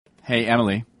Hey,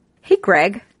 Emily. Hey,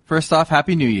 Greg. First off,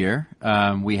 Happy New Year.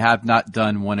 We have not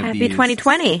done one of Happy these. Happy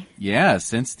 2020. Yeah,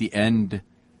 since the end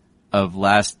of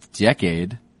last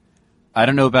decade. I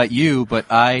don't know about you, but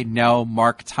I now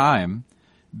mark time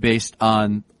based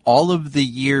on all of the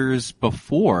years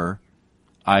before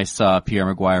I saw Pierre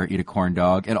Maguire eat a corn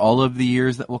dog and all of the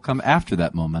years that will come after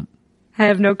that moment. I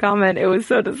have no comment. It was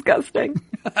so disgusting.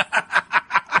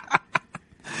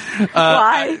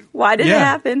 Why? Why did it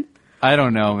happen? I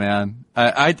don't know, man.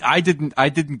 I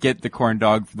didn't get the corn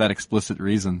dog for that explicit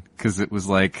reason, because it was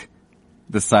like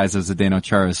the size of Zdeno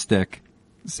Chara's stick,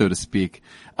 so to speak.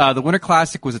 The Winter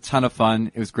Classic was a ton of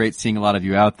fun. It was great seeing a lot of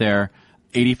you out there.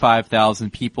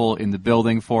 85,000 people in the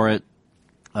building for it.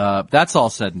 That's all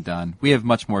said and done. We have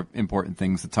much more important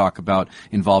things to talk about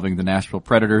involving the Nashville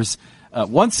Predators.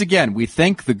 Once again, we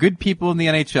thank the good people in the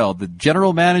NHL, the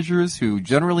general managers who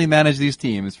generally manage these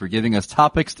teams, for giving us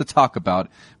topics to talk about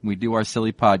when we do our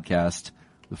silly podcast.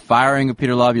 The firing of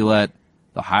Peter Laviolette,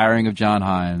 the hiring of John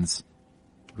Hynes.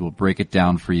 We will break it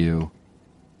down for you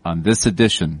on this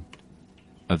edition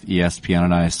of ESPN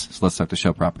on Ice. So let's start the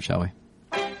show proper, shall we?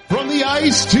 From the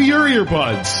ice to your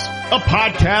earbuds, a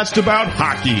podcast about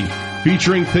hockey,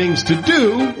 featuring things to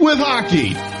do with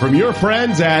hockey. From your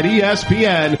friends at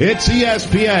ESPN, it's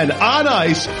ESPN on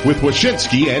Ice with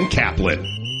Wyshynski and Kaplan.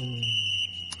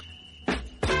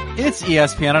 It's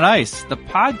ESPN on Ice, the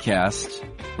podcast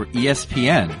where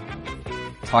ESPN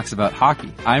talks about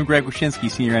hockey. I'm Greg Wyshynski,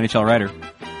 senior NHL writer.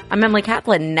 I'm Emily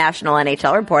Kaplan, national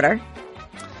NHL reporter.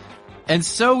 And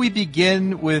so we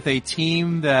begin with a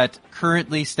team that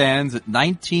currently stands at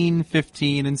 19,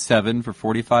 15, and 7 for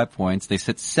 45 points. They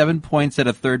sit 7 points out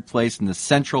of third place in the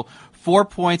Central, 4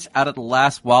 points out of the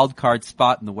last wild card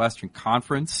spot in the Western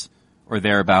Conference, or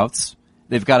thereabouts.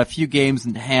 They've got a few games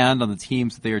in hand on the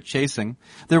teams that they are chasing.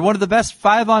 They're one of the best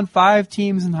 5-on-5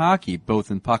 teams in hockey,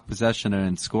 both in puck possession and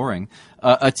in scoring.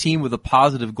 A team with a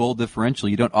positive goal differential.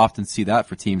 You don't often see that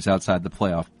for teams outside the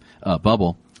playoff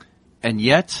bubble. And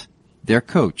yet, their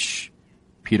coach,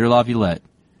 Peter Laviolette,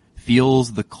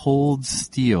 feels the cold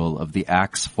steel of the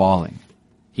axe falling.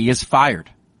 He is fired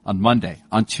on Monday.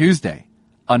 On Tuesday,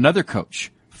 another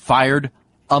coach fired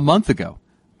a month ago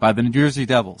by the New Jersey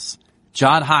Devils.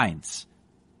 John Hynes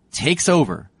takes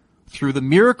over through the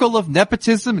miracle of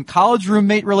nepotism and college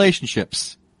roommate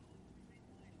relationships.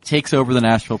 Takes over the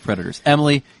Nashville Predators.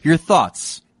 Emily, your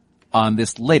thoughts on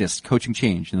this latest coaching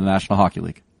change in the National Hockey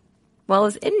League? Well, I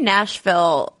was in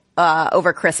Nashville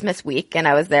over Christmas week, and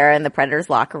I was there in the Predators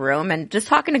locker room and just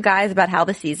talking to guys about how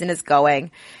the season is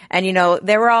going. And, you know,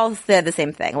 they were all said the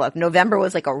same thing. Look, November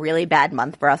was like a really bad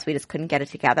month for us. We just couldn't get it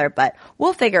together, but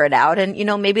we'll figure it out. And, you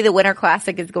know, maybe the Winter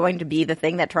Classic is going to be the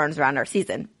thing that turns around our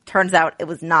season. Turns out it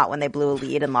was not when they blew a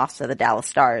lead and lost to the Dallas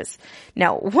Stars.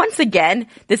 Now, once again,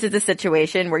 this is a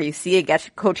situation where you see a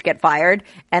coach get fired,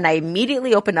 and I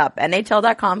immediately open up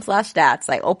NHL.com/stats.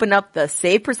 I open up the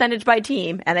save percentage by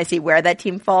team, and I see where that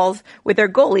team falls with their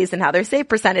goalies and how their save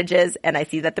percentage is, and I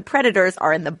see that the Predators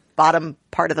are in the bottom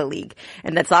part of the league.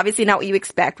 And that's obviously not what you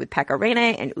expect with Pekka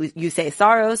Rinne and Jussi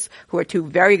Saros, who are two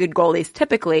very good goalies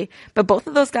typically, but both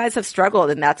of those guys have struggled,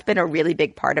 and that's been a really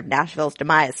big part of Nashville's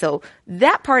demise. So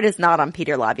that part is not on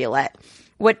Peter Laviolette.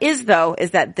 What is, though,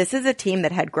 is that this is a team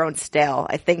that had grown stale.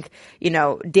 I think, you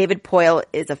know, David Poile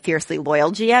is a fiercely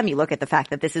loyal GM. You look at the fact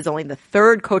that this is only the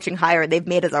third coaching hire they've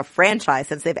made as a franchise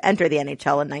since they've entered the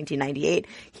NHL in 1998.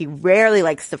 He rarely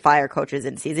likes to fire coaches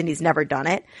in season. He's never done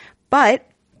it. But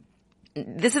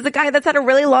this is a guy that's had a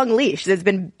really long leash. There's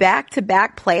been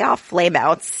back-to-back playoff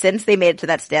flameouts since they made it to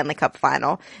that Stanley Cup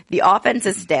final. The offense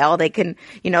is stale. They can,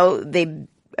 you know, they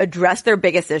address their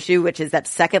biggest issue, which is that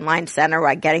second line center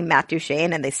by getting Matt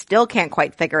Duchene, and they still can't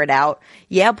quite figure it out.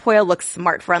 Yeah, Poile looks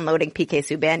smart for unloading PK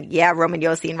Subban. Yeah, Roman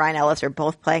Josi and Ryan Ellis are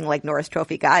both playing like Norris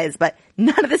Trophy guys, but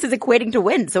none of this is equating to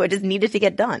win, so it just needed to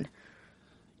get done.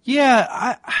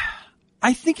 Yeah,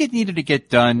 I think it needed to get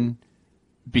done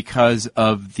because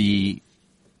of the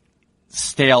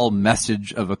stale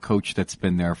message of a coach that's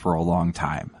been there for a long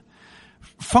time.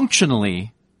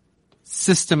 Functionally,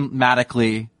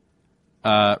 systematically,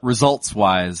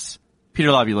 results-wise,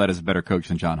 Peter Laviolette is a better coach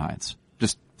than John Hynes.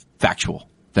 Just factual.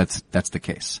 That's the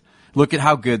case. Look at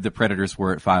how good the Predators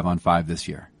were at 5-on-5 this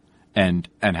year. And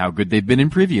how good they've been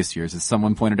in previous years. As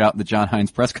someone pointed out in the John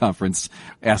Hynes press conference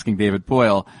asking David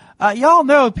Poile, y'all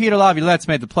know Peter Laviolette's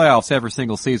made the playoffs every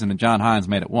single season and John Hynes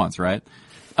made it once, right?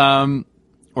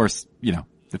 Or, you know,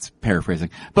 it's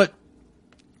paraphrasing. But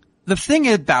the thing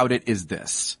about it is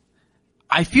this.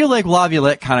 I feel like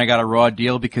Laviolette kind of got a raw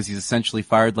deal because he's essentially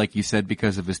fired, like you said,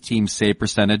 because of his team's save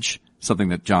percentage, something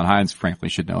that John Hynes, frankly,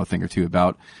 should know a thing or two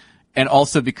about. And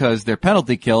also because their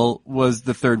penalty kill was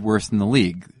the third worst in the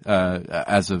league,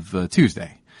 as of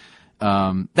Tuesday.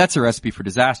 That's a recipe for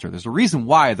disaster. There's a reason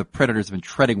why the Predators have been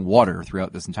treading water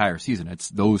throughout this entire season. It's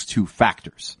those two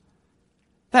factors.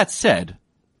 That said,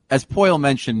 as Poyle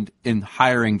mentioned in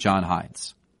hiring John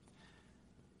Hynes,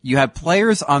 you have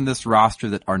players on this roster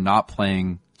that are not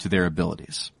playing to their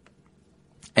abilities.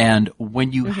 And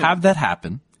when you have that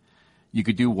happen, you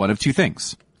could do one of two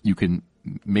things. You can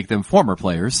make them former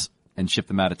players and ship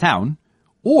them out of town,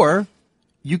 or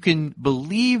you can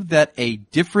believe that a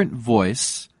different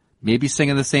voice, maybe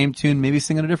singing the same tune, maybe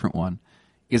singing a different one,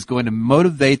 is going to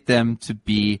motivate them to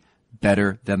be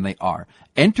better than they are.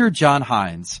 Enter John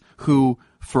Hynes, who,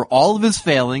 for all of his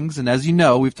failings, and as you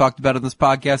know, we've talked about it on this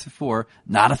podcast before,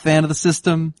 not a fan of the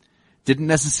system, didn't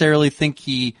necessarily think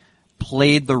he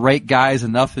played the right guys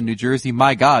enough in New Jersey.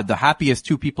 My God, the happiest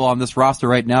two people on this roster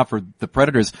right now for the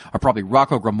Predators are probably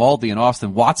Rocco Grimaldi and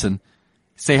Austin Watson.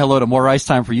 Say hello to more ice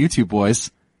time for you two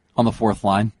boys on the fourth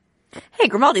line. Hey,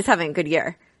 Grimaldi's having a good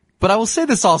year. But I will say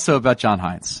this also about John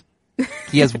Hynes.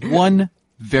 He has one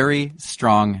very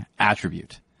strong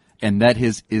attribute, and that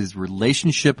is his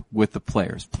relationship with the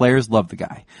players. Players love the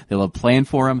guy. They love playing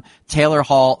for him. Taylor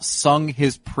Hall sung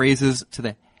his praises to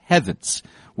the heavens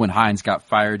when Hynes got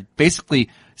fired, basically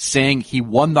saying he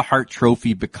won the Hart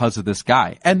Trophy because of this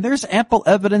guy. And there's ample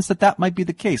evidence that that might be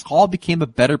the case. Hall became a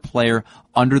better player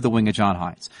under the wing of John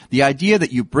Hynes. The idea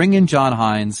that you bring in John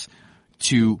Hynes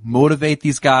to motivate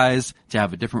these guys, to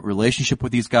have a different relationship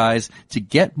with these guys, to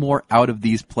get more out of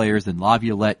these players than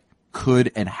Laviolette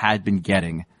could and had been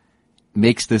getting,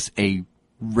 makes this a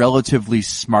relatively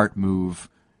smart move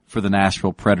for the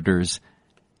Nashville Predators,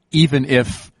 even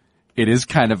if it is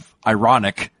kind of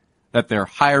ironic that they're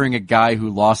hiring a guy who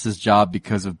lost his job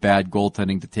because of bad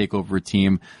goaltending to take over a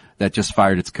team that just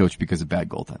fired its coach because of bad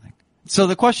goaltending. So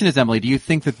the question is, Emily, do you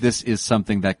think that this is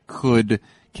something that could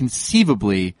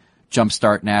conceivably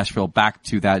jumpstart Nashville back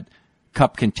to that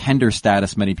cup contender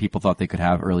status many people thought they could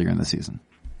have earlier in the season?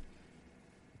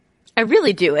 I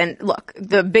really do. And look,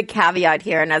 the big caveat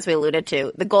here, and as we alluded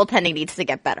to, the goaltending needs to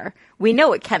get better. We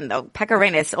know it can, though. Pekka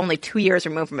Rinne is only 2 years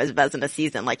removed from his Vezina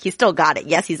season. Like, he's still got it.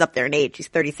 Yes, he's up there in age. He's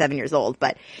 37 years old,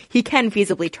 but he can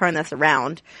feasibly turn this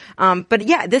around. But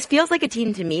yeah, this feels like a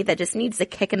team to me that just needs a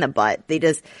kick in the butt. They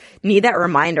just need that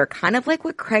reminder, kind of like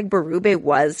what Craig Berube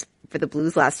was for the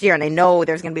Blues last year. And I know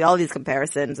there's going to be all these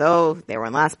comparisons. Oh, they were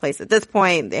in last place at this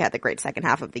point. They had the great second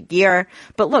half of the year.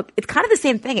 But look, it's kind of the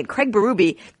same thing. And Craig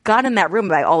Berube got in that room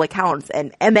by all accounts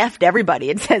and MF'd everybody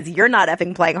and says, you're not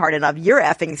effing playing hard enough. You're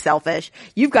effing selfish.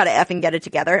 You've got to effing get it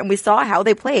together. And we saw how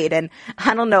they played. And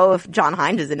I don't know if John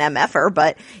Hynes is an MFer,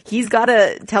 but he's got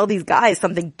to tell these guys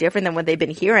something different than what they've been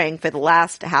hearing for the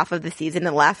last half of the season and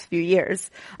the last few years.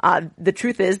 The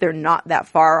truth is they're not that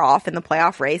far off in the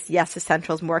playoff race. Yes, the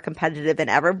Central's more competitive than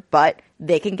ever, but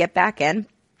they can get back in.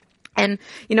 And,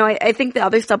 you know, I think the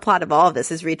other subplot of all of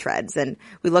this is retreads. And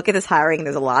we look at this hiring,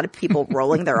 there's a lot of people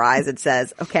rolling their eyes and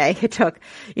says, okay, it took,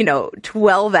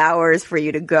 12 hours for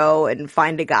you to go and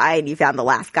find a guy and you found the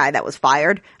last guy that was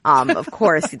fired. Of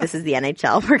course, this is the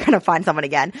NHL. We're going to find someone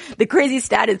again. The crazy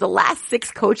stat is the last 6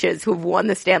 coaches who've won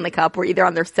the Stanley Cup were either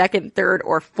on their second, third,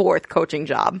 or fourth coaching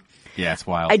job. Yeah, it's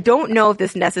wild. I don't know if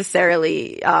this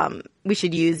necessarily, we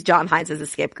should use John Hynes as a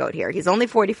scapegoat here. He's only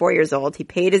 44 years old. He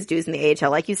paid his dues in the AHL.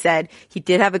 Like you said, he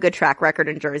did have a good track record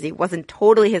in Jersey. It wasn't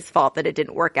totally his fault that it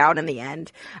didn't work out in the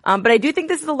end. But I do think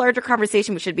this is a larger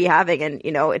conversation we should be having. And,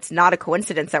 it's not a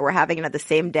coincidence that we're having it at the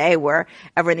same day where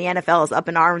everyone in the NFL is up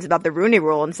in arms about the Rooney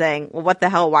Rule and saying, well, what the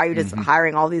hell? Why are you just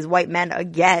hiring all these white men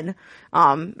again?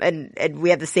 And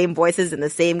we have the same voices and the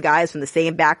same guys from the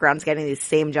same backgrounds getting these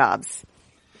same jobs.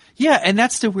 Yeah, and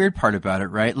that's the weird part about it,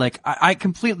 right? Like, I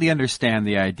completely understand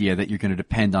the idea that you're going to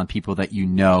depend on people that you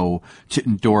know to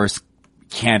endorse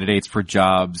candidates for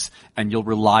jobs, and you'll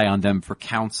rely on them for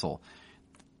counsel.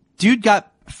 Dude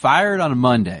got fired on a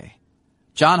Monday.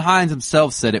 John Hynes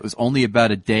himself said it was only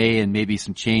about a day and maybe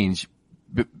some change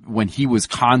when he was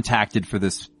contacted for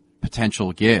this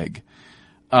potential gig.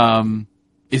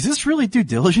 Is this really due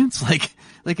diligence?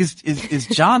 Like is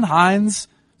John Hynes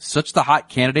such the hot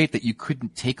candidate that you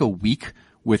couldn't take a week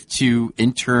with 2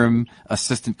 interim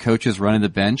assistant coaches running the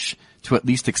bench to at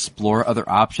least explore other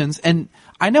options? And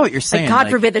I know what you're saying. God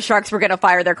forbid the Sharks were going to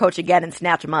fire their coach again and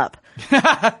snatch him up.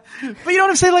 But you know what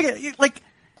I'm saying? Like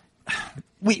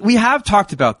we have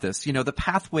talked about this, the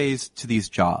pathways to these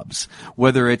jobs,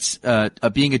 whether it's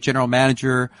being a general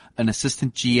manager, an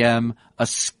assistant GM, a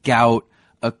scout,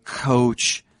 a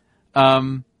coach.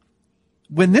 When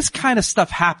this kind of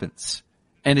stuff happens,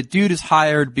 and a dude is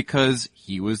hired because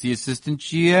he was the assistant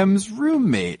GM's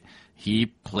roommate, he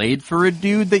played for a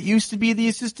dude that used to be the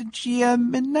assistant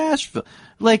GM in Nashville.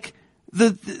 Like,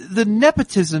 the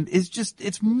nepotism is just,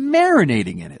 it's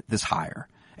marinating in it, this hire.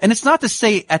 And it's not to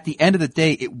say at the end of the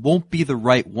day it won't be the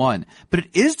right one, but it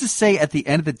is to say at the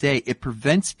end of the day it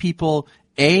prevents people,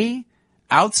 A,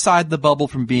 outside the bubble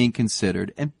from being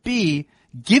considered, and B,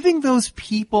 giving those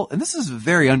people, and this is a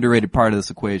very underrated part of this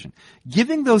equation,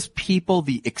 giving those people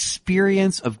the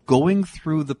experience of going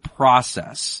through the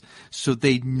process so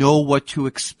they know what to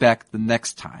expect the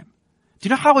next time. Do you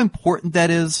know how important that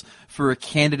is for a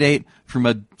candidate from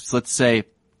a, let's say,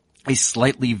 a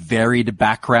slightly varied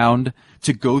background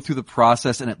to go through the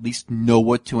process and at least know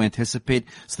what to anticipate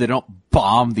so they don't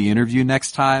bomb the interview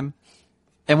next time?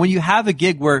 And when you have a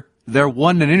gig where there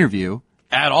wasn't an interview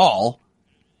at all,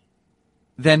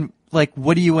 then, like,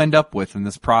 what do you end up with in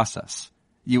this process?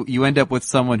 You end up with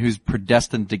someone who's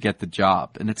predestined to get the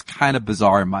job, and it's kind of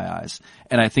bizarre in my eyes.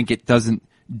 And I think it doesn't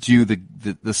do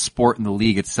the sport and the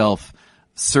league itself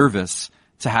service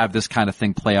to have this kind of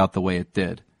thing play out the way it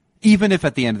did, even if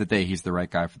at the end of the day he's the right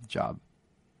guy for the job.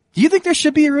 Do you think there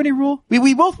should be a Rooney Rule?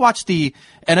 We both watched the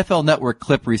NFL Network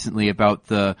clip recently about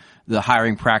the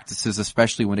hiring practices,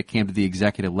 especially when it came to the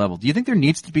executive level. Do you think there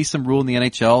needs to be some rule in the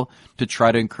NHL to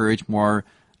try to encourage more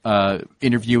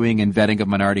interviewing and vetting of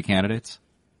minority candidates?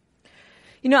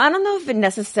 You know, I don't know if it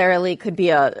necessarily could be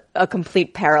a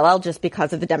complete parallel just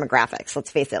because of the demographics. Let's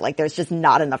face it, like, there's just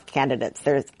not enough candidates.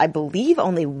 There's, I believe,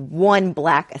 only one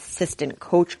black assistant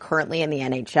coach currently in the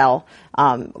NHL,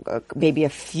 maybe a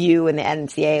few in the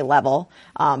NCAA level,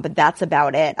 but that's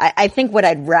about it. I think what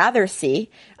I'd rather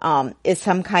see is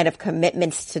some kind of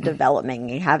commitments to development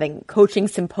and having coaching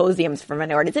symposiums for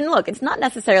minorities. And look, it's not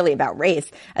necessarily about race.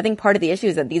 I think part of the issue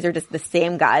is that these are just the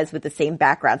same guys with the same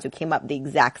backgrounds who came up the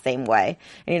exact same way.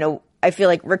 And, you know, I feel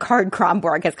like Ricard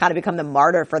Kronborg has kind of become the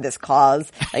martyr for this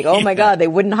cause. Like, oh my God, they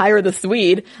wouldn't hire the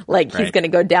Swede. Like, he's going to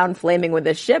go down flaming with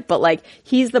this ship. But, like,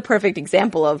 he's the perfect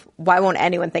example of why won't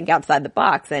anyone think outside the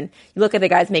box? And you look at the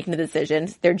guys making the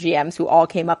decisions, they're GMs who all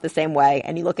came up the same way.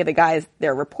 And you look at the guys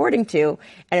they're reporting to,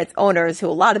 and it's owners who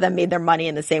a lot of them made their money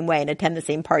in the same way and attend the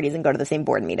same parties and go to the same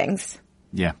board meetings.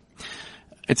 Yeah.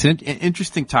 It's an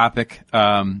interesting topic,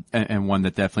 and one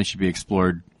that definitely should be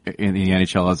explored in the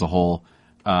NHL as a whole.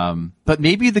 But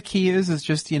maybe the key is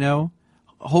just, you know,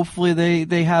 hopefully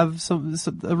they have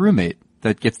a roommate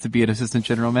that gets to be an assistant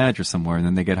general manager somewhere and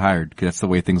then they get hired, because that's the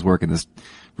way things work in this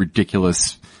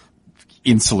ridiculous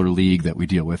insular league that we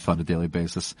deal with on a daily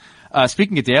basis.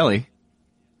 Speaking of Daly,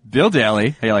 Bill Daly,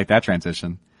 how you like that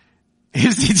transition,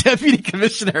 is the deputy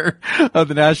commissioner of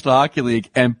the National Hockey League.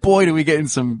 And boy, do we get in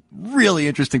some really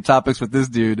interesting topics with this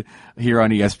dude here on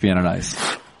ESPN on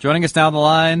Ice. Joining us down the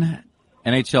line,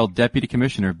 NHL Deputy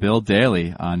Commissioner Bill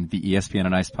Daly on the ESPN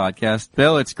on Ice podcast.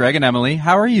 Bill, it's Greg and Emily.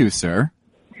 How are you, sir?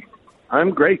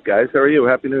 I'm great, guys. How are you?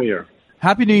 Happy New Year.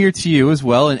 Happy New Year to you as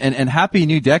well, and happy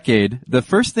new decade. The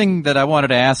first thing that I wanted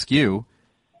to ask you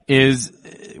is,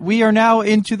 we are now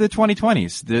into the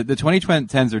 2020s. The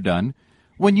 2010s are done.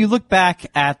 When you look back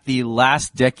at the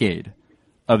last decade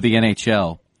of the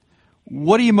NHL,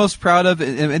 what are you most proud of,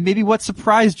 and maybe what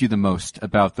surprised you the most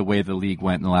about the way the league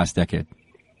went in the last decade?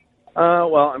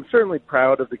 Well, I'm certainly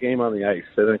proud of the game on the ice.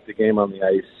 I think the game on the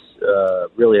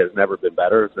ice really has never been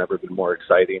better. It's never been more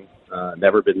exciting,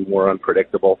 never been more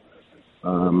unpredictable.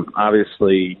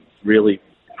 Obviously, really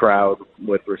proud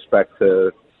with respect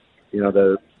to, you know,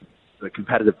 the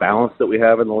competitive balance that we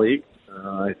have in the league.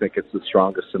 I think it's the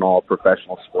strongest in all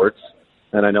professional sports.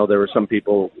 And I know there are some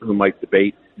people who might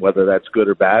debate whether that's good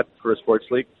or bad for a sports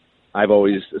league. I've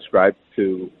always ascribed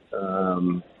to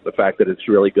the fact that it's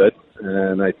really good.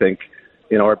 And I think,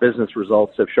 you know, our business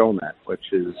results have shown that,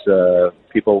 which is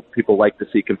people like to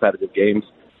see competitive games.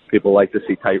 People like to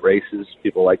see tight races.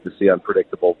 People like to see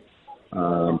unpredictable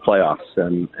playoffs.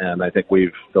 And I think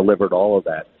we've delivered all of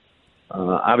that.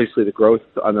 Obviously, the growth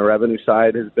on the revenue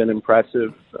side has been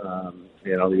impressive.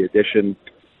 You know, the addition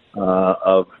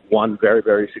of one very,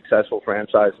 very successful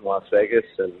franchise in Las Vegas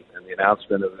and the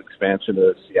announcement of expansion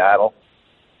to Seattle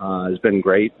has been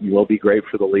great and will be great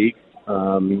for the league.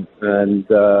 And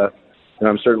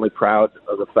I'm certainly proud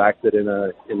of the fact that in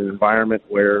an environment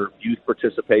where youth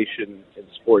participation in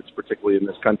sports, particularly in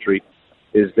this country,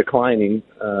 is declining,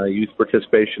 youth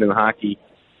participation in hockey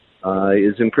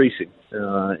is increasing.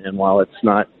 And while it's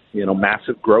not, you know,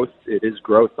 massive growth, it is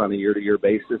growth on a year-to-year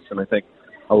basis. And I think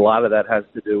a lot of that has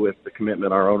to do with the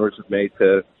commitment our owners have made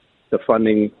to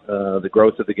funding the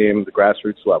growth of the game at the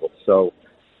grassroots level. So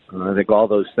I think all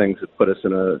those things have put us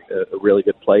in a really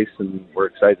good place, and we're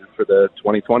excited for the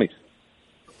 2020s.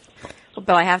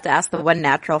 Bill, I have to ask the one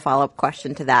natural follow-up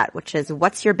question to that, which is,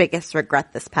 what's your biggest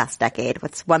regret this past decade?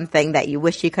 What's one thing that you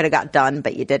wish you could have got done,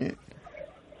 but you didn't?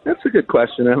 That's a good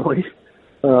question, Emily.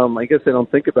 I guess I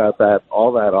don't think about that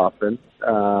all that often.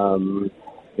 I'm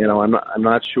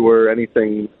not sure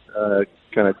anything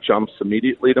kind of jumps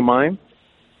immediately to mind.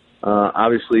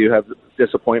 Obviously, you have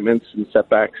disappointments and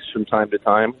setbacks from time to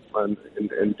time on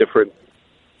different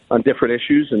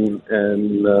issues and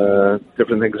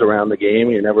different things around the game.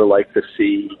 You never like to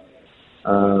see,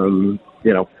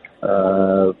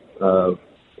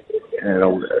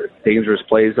 dangerous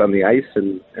plays on the ice,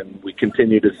 and we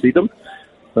continue to see them.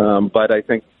 But I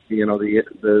think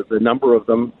the number of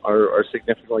them are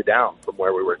significantly down from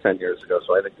where we were 10 years ago.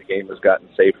 So I think the game has gotten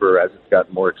safer as it's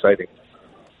gotten more exciting.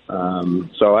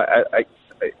 So I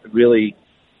really,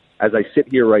 as I sit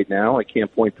here right now, I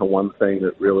can't point to one thing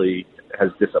that really has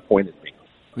disappointed me.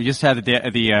 We just had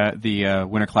the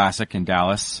Winter Classic in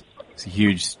Dallas. It's a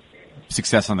huge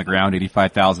success on the ground,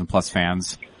 85,000 plus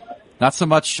fans. Not so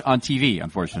much on TV,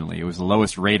 unfortunately. It was the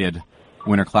lowest rated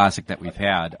Winter Classic that we've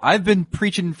had. I've been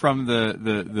preaching from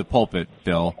the pulpit,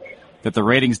 Bill, that the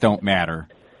ratings don't matter.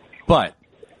 But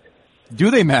do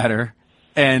they matter?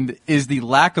 And is the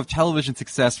lack of television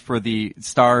success for the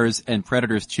Stars and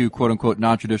Predators, two quote-unquote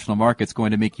non-traditional markets,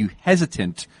 going to make you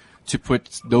hesitant to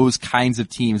put those kinds of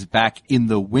teams back in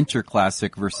the Winter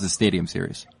Classic versus the Stadium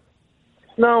Series?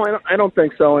 No, I don't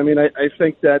think so. I mean, I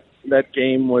think that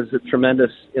game was a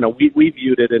tremendous, we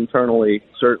viewed it internally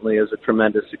certainly as a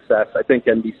tremendous success. I think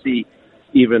NBC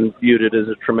even viewed it as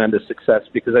a tremendous success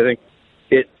because I think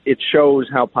it shows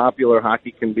how popular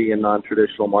hockey can be in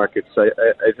non-traditional markets.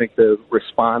 I think the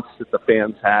response that the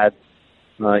fans had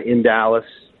in Dallas,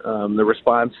 the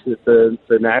response that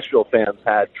the Nashville fans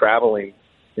had traveling,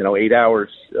 8 hours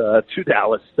to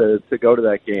Dallas to go to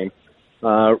that game,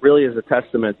 really is a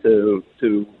testament to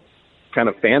kind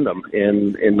of fandom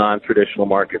in non-traditional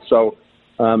markets. So,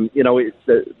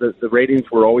 the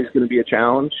ratings were always going to be a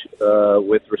challenge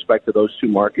with respect to those two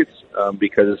markets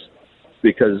because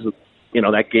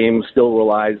that game still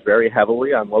relies very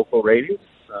heavily on local ratings.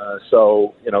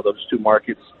 So, those two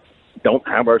markets don't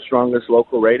have our strongest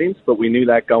local ratings, but we knew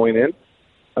that going in.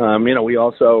 We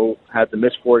also had the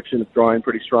misfortune of drawing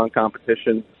pretty strong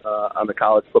competition on the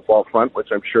college football front, which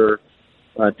I'm sure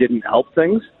didn't help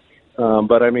things.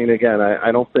 But, I mean, again,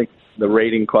 I don't think the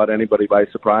rating caught anybody by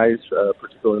surprise,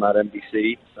 particularly not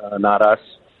NBC, not us.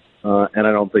 And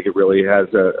I don't think it really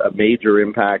has a major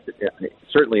impact,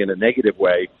 certainly in a negative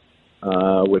way,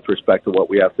 with respect to what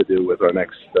we have to do with our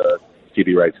next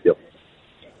TV rights deal.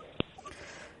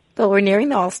 Bill, we're nearing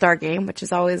the All-Star Game, which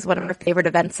is always one of our favorite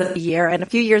events of the year. And a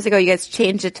few years ago, you guys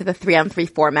changed it to the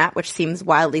 3-on-3 format, which seems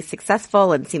wildly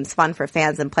successful and seems fun for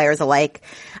fans and players alike.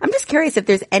 I'm just curious if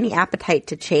there's any appetite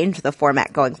to change the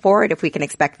format going forward, if we can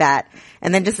expect that.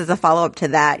 And then just as a follow-up to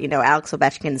that, Alex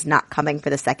Ovechkin's not coming for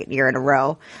the second year in a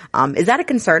row. Is that a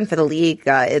concern for the league,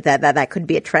 that could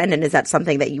be a trend? And is that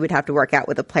something that you would have to work out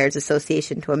with the Players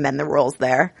Association to amend the rules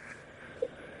there?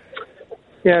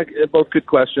 Yeah, both good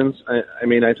questions. I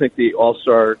mean, I think the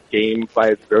All-Star game by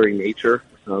its very nature,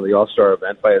 the All-Star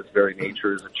event by its very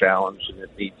nature is a challenge, and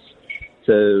it needs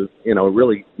to,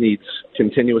 really needs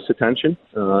continuous attention,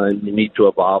 and you need to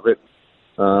evolve it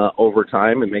over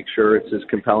time and make sure it's as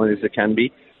compelling as it can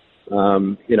be.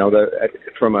 From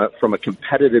a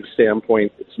competitive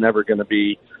standpoint, it's never going to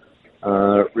be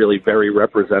really very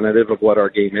representative of what our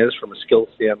game is. From a skill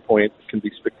standpoint, it can be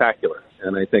spectacular.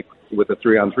 And I think with the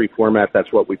 3-on-3 format,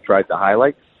 that's what we've tried to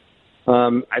highlight.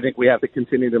 I think we have to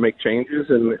continue to make changes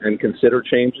and consider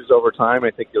changes over time. I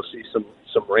think you'll see some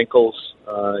wrinkles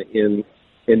in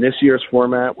this year's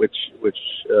format, which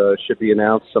should be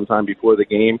announced sometime before the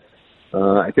game.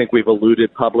 I think we've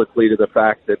alluded publicly to the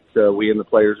fact that we in the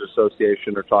Players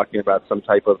Association are talking about some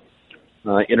type of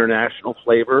international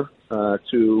flavor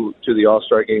to the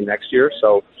All-Star game next year.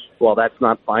 So while that's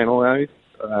not finalized,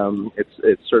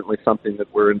 it's certainly something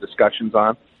that we're in discussions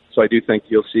on. So I do think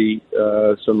you'll see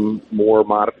some more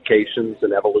modifications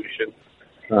and evolution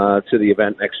to the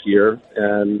event next year.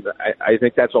 And I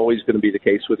think that's always going to be the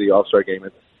case with the All-Star game.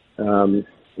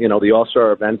 The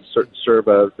All-Star events serve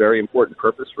a very important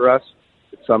purpose for us.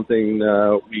 It's something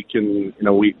we can,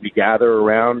 we gather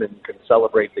around and can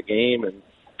celebrate the game and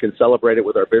can celebrate it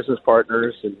with our business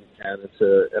partners, and it's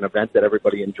an event that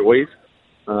everybody enjoys.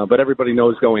 But everybody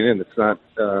knows going in, it's not,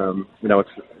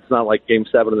 it's not like Game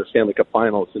 7 of the Stanley Cup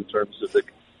Finals in terms of the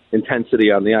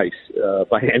intensity on the ice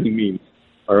by any means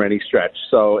or any stretch.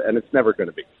 So, and it's never going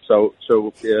to be. So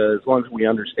as long as we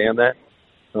understand that,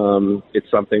 it's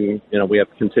something we have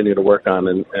to continue to work on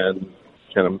and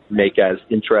kind of make as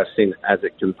interesting as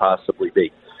it can possibly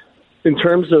be. In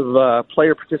terms of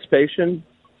player participation,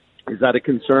 is that a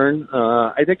concern?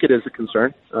 I think it is a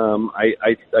concern.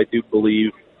 I do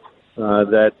believe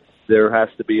that there has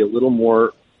to be a little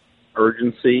more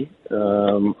urgency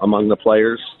among the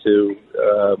players to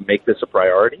make this a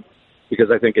priority, because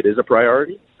I think it is a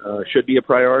priority, should be a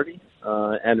priority,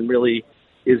 and really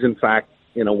is in fact,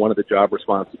 one of the job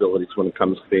responsibilities when it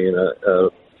comes to being a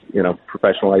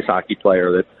professional ice hockey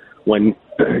player, that when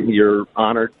you're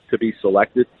honored to be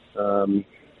selected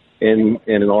in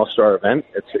an all-star event,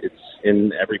 it's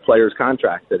in every player's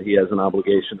contract that he has an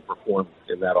obligation to perform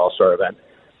in that all-star event.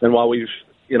 And while we've,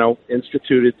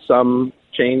 instituted some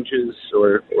changes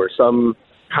or some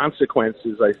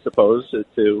consequences, I suppose,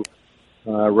 to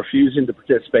refusing to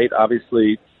participate,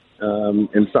 obviously,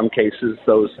 in some cases,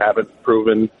 those haven't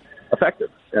proven effective.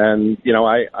 And,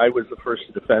 I was the first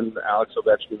to defend Alex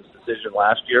Ovechkin's decision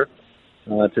last year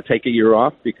to take a year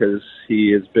off, because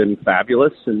he has been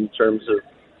fabulous in terms of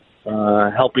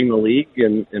helping the league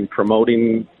and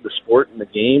promoting the sport and the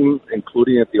game,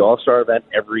 including at the All-Star event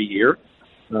every year.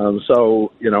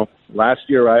 So, last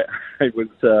year I was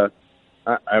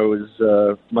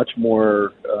much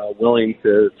more willing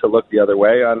to look the other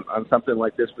way on something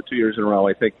like this, but 2 years in a row,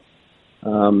 I think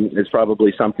is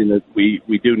probably something that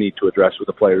we do need to address with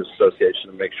the Players Association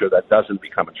and make sure that doesn't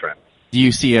become a trend. Do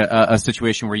you see a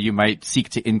situation where you might seek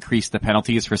to increase the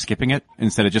penalties for skipping it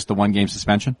instead of just the 1-game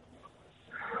suspension?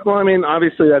 Well, I mean,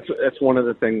 obviously that's one of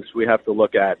the things we have to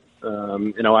look at.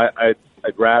 I'd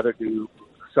rather do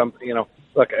something,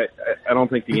 look, I don't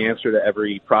think the answer to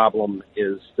every problem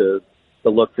is to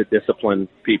look to discipline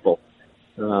people.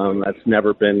 That's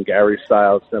never been Gary's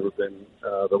style. It's never been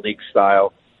the league's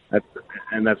style.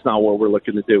 And that's not what we're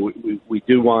looking to do. We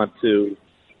do want to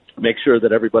make sure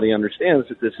that everybody understands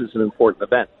that this is an important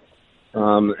event.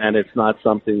 And it's not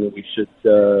something that we should,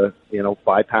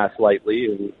 bypass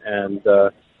lightly. And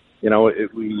we'll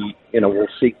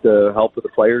seek the help of the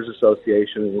Players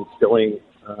Association in instilling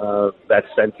that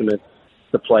sentiment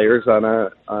to players on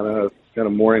a kind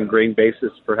of more ingrained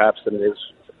basis, perhaps, than it is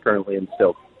currently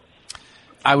instilled.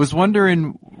 I was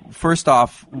wondering, first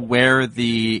off, where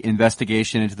the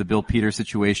investigation into the Bill Peters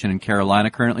situation in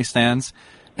Carolina currently stands,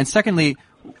 and secondly,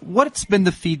 what's been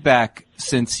the feedback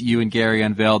since you and Gary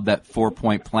unveiled that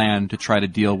 4-point plan to try to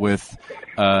deal with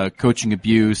coaching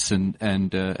abuse and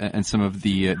some of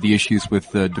the issues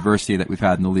with the diversity that we've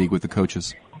had in the league with the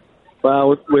coaches?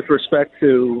 Well, with respect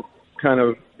to kind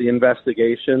of the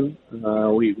investigation,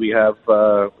 we have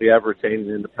retained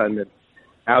an independent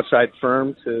outside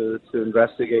firm to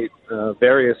investigate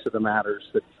various of the matters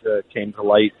that came to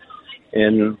light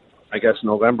in, I guess,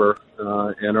 November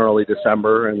and early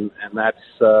December, and that's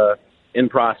in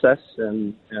process.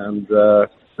 And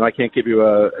I can't give you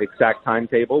a exact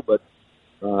timetable, but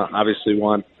obviously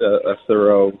want a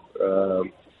thorough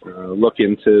look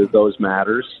into those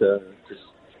matters, to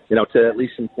at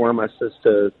least inform us as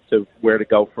to where to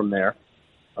go from there.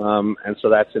 And so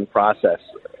that's in process.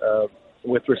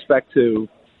 With respect to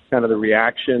kind of the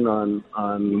reaction on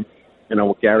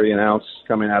what Gary announced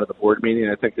coming out of the board meeting,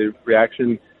 I think the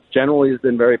reaction generally has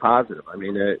been very positive. I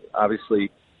mean, obviously,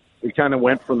 we kind of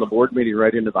went from the board meeting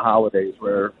right into the holidays,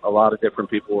 where a lot of different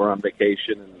people were on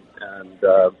vacation, and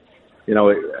I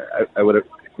would have,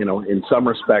 in some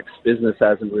respects, business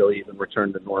hasn't really even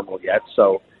returned to normal yet.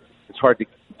 So it's hard to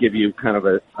give you kind of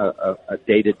a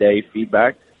day-to-day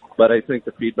feedback. But I think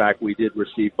the feedback we did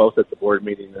receive both at the board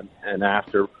meeting and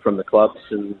after from the clubs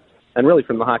and really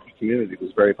from the hockey community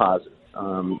was very positive.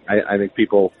 I think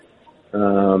people,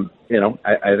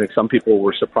 I think some people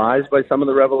were surprised by some of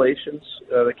the revelations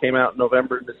that came out in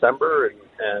November and December,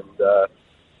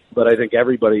 but I think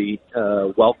everybody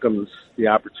welcomes the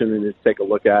opportunity to take a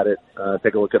look at it,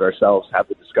 take a look at ourselves, have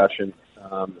the discussion,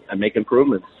 and make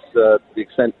improvements to the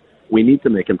extent we need to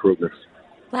make improvements.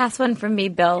 Last one from me,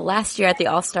 Bill. Last year at the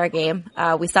All-Star Game,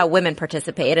 we saw women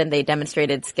participate and they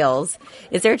demonstrated skills.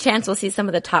 Is there a chance we'll see some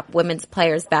of the top women's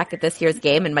players back at this year's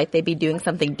game, and might they be doing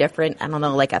something different? I don't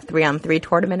know, like a 3-on-3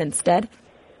 tournament instead?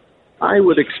 I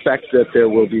would expect that there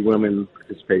will be women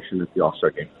participation at the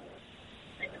All-Star Game.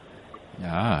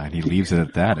 Ah, and he leaves it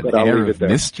at that. An air of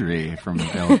mystery from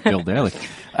Bill Daly.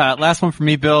 Last one from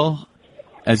me, Bill.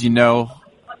 As you know,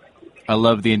 I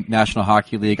love the National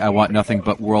Hockey League. I want nothing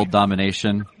but world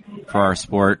domination for our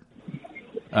sport.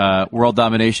 World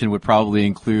domination would probably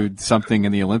include something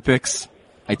in the Olympics.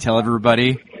 I tell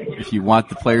everybody, if you want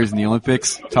the players in the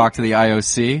Olympics, talk to the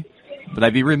IOC. But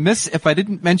I'd be remiss if I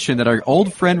didn't mention that our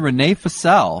old friend Rene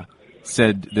Fassel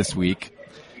said this week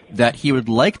that he would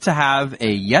like to have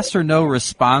a yes or no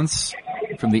response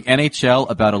from the NHL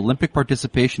about Olympic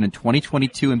participation in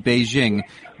 2022 in Beijing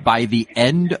by the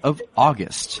end of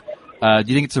August. Do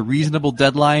you think it's a reasonable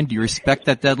deadline? Do you respect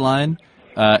that deadline?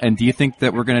 And do you think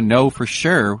that we're going to know for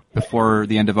sure before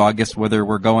the end of August whether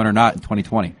we're going or not in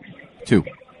 2022?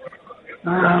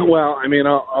 Well, I mean,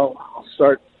 I'll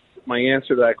start my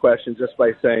answer to that question just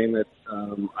by saying that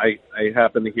I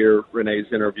happened to hear Renee's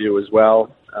interview as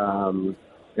well.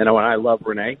 And I love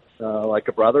Renee like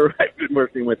a brother. I've been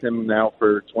working with him now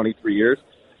for 23 years,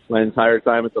 my entire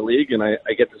time at the league, and I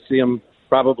get to see him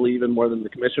probably even more than the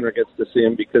commissioner gets to see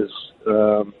him because,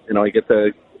 I get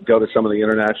to go to some of the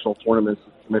international tournaments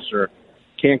that the commissioner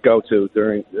can't go to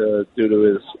due to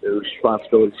his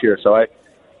responsibilities here. So I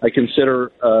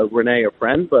consider Renee a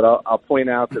friend, but I'll point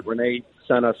out that Renee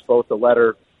sent us both a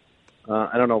letter,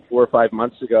 4 or 5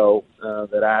 months ago,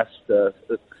 that asked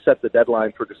set the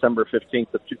deadline for December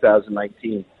 15th of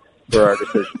 2019 for our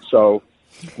decision. So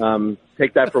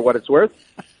take that for what it's worth.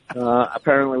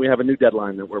 Apparently we have a new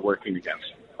deadline that we're working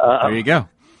against. There you go.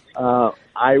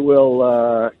 I will,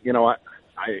 I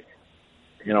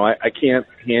can't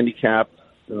handicap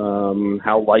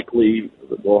how likely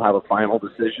we'll have a final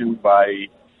decision by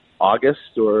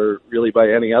August or really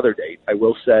by any other date. I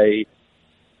will say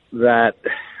that,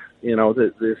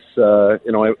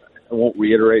 I won't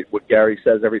reiterate what Gary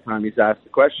says every time he's asked the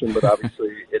question, but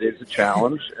obviously it is a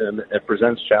challenge and it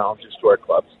presents challenges to our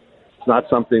clubs. It's not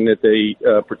something that they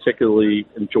particularly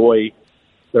enjoy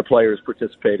their players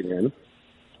participating in.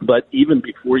 But even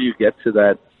before you get to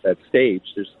that stage,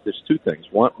 there's two things.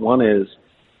 One is,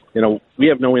 we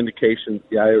have no indication that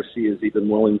the IOC is even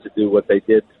willing to do what they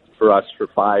did for us for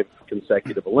 5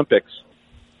 consecutive Olympics,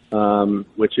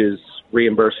 which is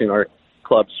reimbursing our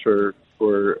clubs or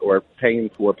paying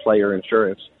for player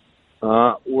insurance,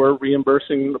 or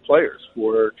reimbursing the players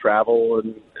for travel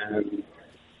and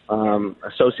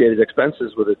associated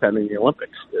expenses with attending the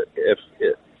Olympics.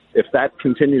 If that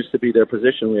continues to be their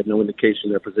position, we have no indication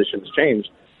their position has changed.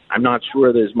 I'm not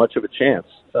sure there's much of a chance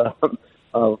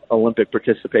of Olympic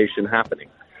participation happening.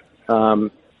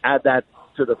 Add that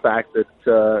to the fact that,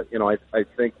 I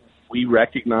think we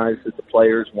recognize that the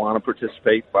players want to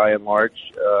participate by and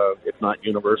large, if not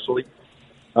universally.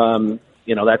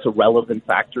 That's a relevant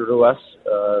factor to us,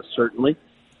 certainly.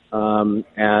 We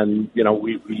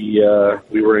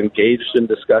were engaged in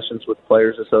discussions with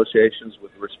players' associations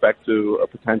with respect to a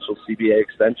potential CBA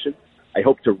extension. I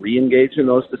hope to re-engage in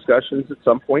those discussions at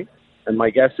some point. And my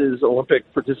guess is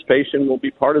Olympic participation will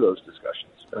be part of those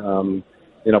discussions.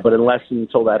 But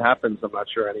until that happens, I'm not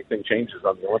sure anything changes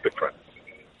on the Olympic front.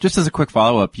 Just as a quick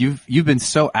follow-up, you've been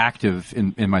so active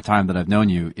in my time that I've known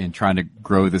you in trying to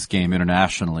grow this game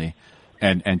internationally,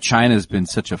 and China's been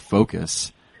such a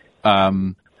focus.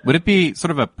 Would it be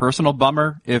sort of a personal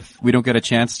bummer if we don't get a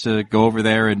chance to go over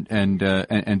there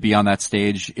and be on that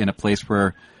stage in a place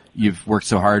where you've worked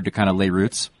so hard to kind of lay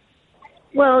roots?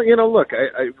 Well, look,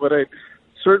 what I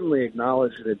certainly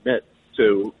acknowledge and admit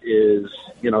to is,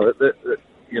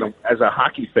 as a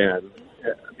hockey fan,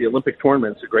 the Olympic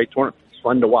tournament's a great tournament. It's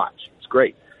fun to watch. It's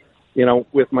great.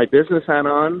 With my business hat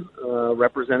on,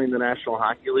 representing the National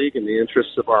Hockey League and the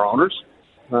interests of our owners,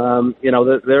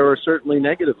 there are certainly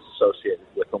negatives associated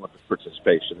with Olympic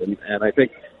participation. And I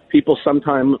think people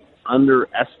sometimes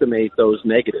underestimate those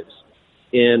negatives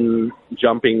in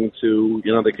jumping to,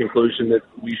 the conclusion that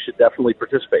we should definitely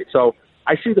participate. So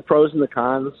I see the pros and the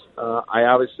cons. I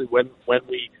obviously, when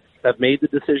we have made the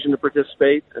decision to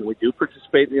participate, and we do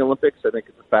participate in the Olympics, I think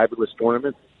it's a fabulous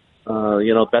tournament.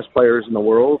 Best players in the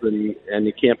world, and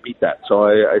you can't beat that. So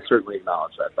I certainly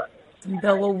acknowledge that fact.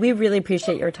 Bill, well, we really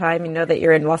appreciate your time. You know that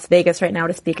you're in Las Vegas right now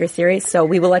to Speaker Series, so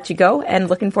we will let you go, and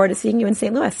looking forward to seeing you in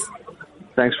St. Louis.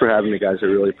 Thanks for having me, guys. I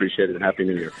really appreciate it, and Happy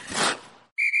New Year.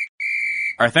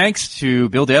 Our thanks to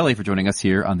Bill Daly for joining us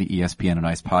here on the ESPN on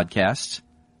Ice podcast.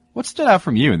 What stood out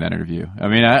from you in that interview? I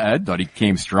mean, I thought he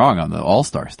came strong on the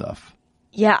All-Star stuff.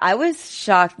 Yeah, I was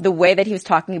shocked the way that he was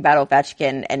talking about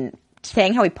Ovechkin and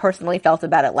saying how he personally felt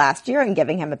about it last year and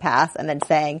giving him a pass, and then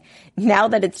saying, now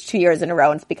that it's 2 years in a row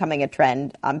and it's becoming a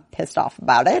trend, I'm pissed off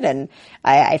about it, and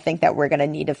I think that we're going to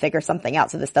need to figure something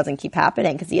out so this doesn't keep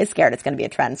happening, because he is scared it's going to be a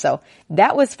trend. So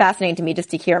that was fascinating to me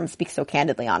just to hear him speak so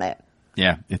candidly on it.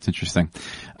 Yeah, it's interesting.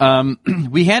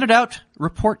 We handed out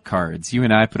report cards. You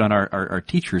and I put on our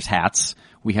teachers' hats.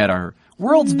 We had our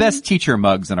world's best teacher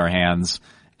mugs in our hands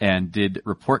and did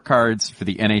report cards for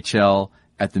the NHL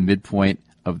at the midpoint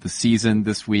of the season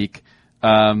this week.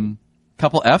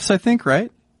 Couple Fs, I think,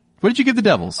 right? What did you give the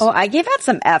Devils? Oh, I gave out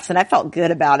some Fs, and I felt good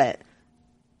about it.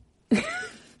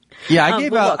 Yeah, I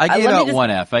gave out one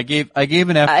F. I gave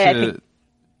an F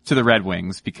to the Red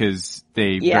Wings because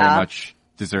they very much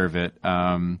deserve it.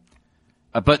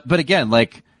 But again,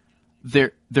 like,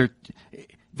 they're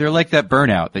like that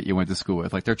burnout that you went to school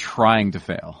with. Like, they're trying to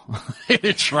fail.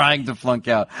 They're trying to flunk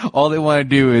out. All they want to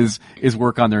do is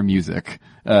work on their music,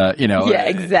 Yeah,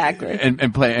 exactly.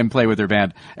 And play with their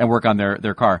band and work on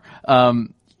their car.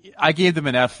 I gave them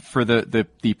an F for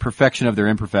the perfection of their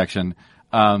imperfection.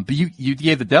 But you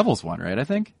gave the Devils one, right? I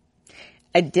think.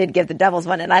 I did give the Devils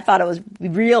one, and I thought it was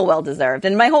real well deserved.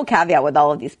 And my whole caveat with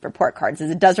all of these report cards is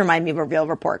it does remind me of a real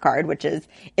report card, which is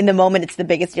in the moment it's the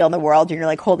biggest deal in the world, and you're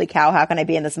like, holy cow, how can I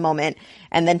be in this moment?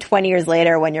 And then 20 years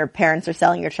later, when your parents are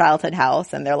selling your childhood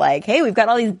house, and they're like, hey, we've got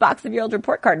all these box of your old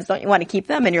report cards, don't you want to keep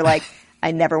them? And you're like,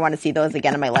 I never want to see those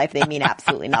again in my life. They mean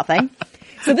absolutely nothing.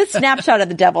 So this snapshot of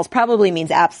the Devils probably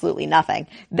means absolutely nothing.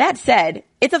 That said,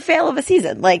 it's a fail of a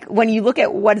season. Like, when you look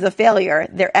at what is a failure,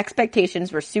 their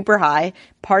expectations were super high.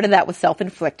 Part of that was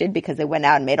self-inflicted because they went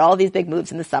out and made all these big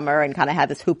moves in the summer and kind of had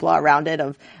this hoopla around it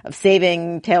of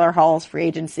saving Taylor Hall's free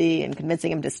agency and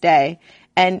convincing him to stay.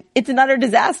 And it's an utter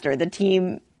disaster. The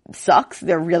team sucks.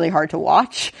 They're really hard to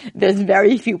watch. There's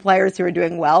very few players who are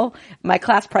doing well. My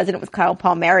class president was Kyle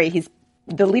Palmieri. He's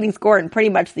the leading scorer and pretty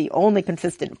much the only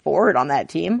consistent forward on that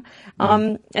team.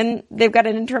 And they've got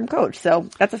an interim coach. So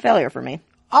that's a failure for me.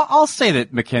 I'll say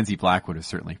that Mackenzie Blackwood has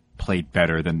certainly played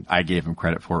better than I gave him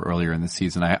credit for earlier in the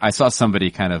season. I saw somebody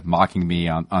kind of mocking me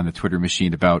on the Twitter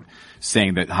machine about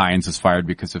saying that Hines was fired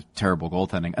because of terrible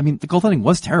goaltending. I mean, the goaltending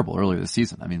was terrible earlier this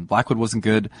season. I mean, Blackwood wasn't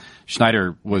good.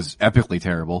 Schneider was epically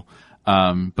terrible.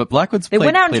 But Blackwood's They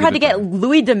went out and tried to get better.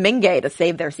 Louis Domingue to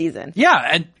save their season.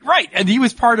 Yeah, and he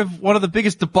was part of one of the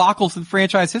biggest debacles in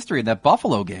franchise history in that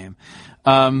Buffalo game.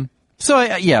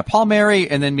 So Palmieri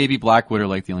and then maybe Blackwood are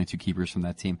like the only two keepers from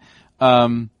that team.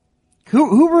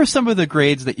 Who were some of the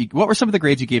grades what were some of the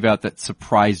grades you gave out that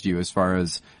surprised you as far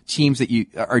as teams that you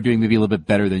are doing maybe a little bit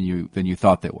better than you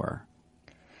thought they were?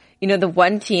 You know, the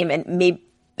one team, and maybe,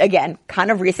 again,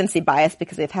 kind of recency bias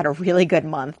because they've had a really good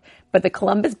month, but the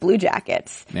Columbus Blue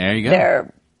Jackets. There you go.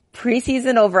 Their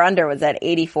preseason over-under was at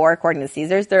 84, according to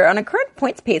Caesars. They're on a current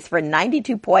points pace for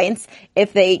 92 points.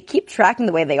 If they keep tracking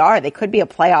the way they are, they could be a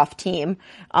playoff team.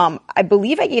 I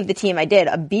believe I gave the team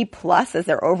a B+ as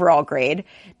their overall grade,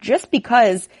 just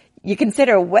because you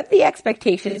consider what the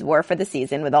expectations were for the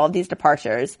season with all of these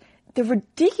departures, the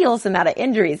ridiculous amount of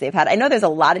injuries they've had. I know there's a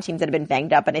lot of teams that have been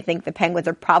banged up, and I think the Penguins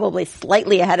are probably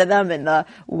slightly ahead of them in the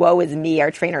woe is me, our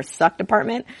trainers suck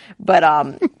department.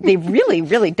 But they really,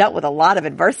 really dealt with a lot of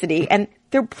adversity, and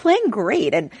they're playing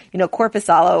great. And, you know,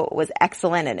 Korpisalo was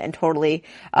excellent and totally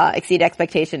exceeded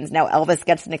expectations. Now Elvis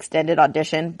gets an extended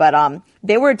audition, but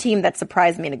they were a team that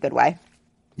surprised me in a good way.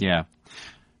 Yeah.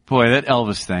 Boy, that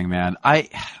Elvis thing, man.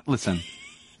 Listen,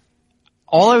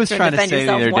 all I was trying to say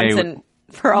the other day...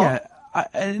 For all. Yeah,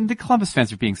 and the Columbus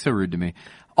fans are being so rude to me.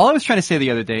 All I was trying to say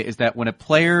the other day is that when a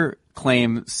player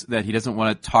claims that he doesn't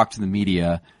want to talk to the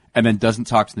media and then doesn't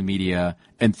talk to the media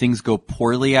and things go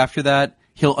poorly after that,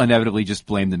 he'll inevitably just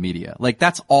blame the media. Like,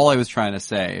 that's all I was trying to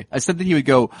say. I said that he would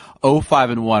go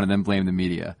 0-5-1 and then blame the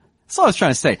media. That's all I was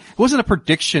trying to say. It wasn't a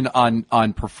prediction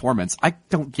on performance. I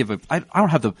don't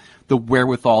have the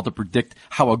wherewithal to predict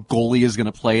how a goalie is going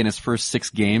to play in his first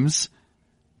 6 games.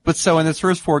 But so in his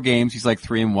first 4 games, he's like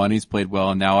 3-1. He's played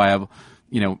well. And now I have,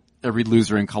 you know, every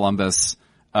loser in Columbus,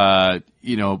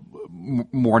 mourning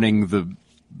the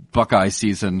Buckeye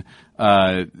season,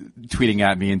 tweeting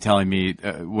at me and telling me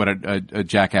what a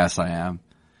jackass I am.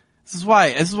 This is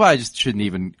why I just shouldn't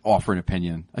even offer an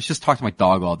opinion. I should just talk to my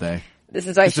dog all day. This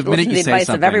is why I should listen to the advice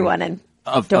of everyone and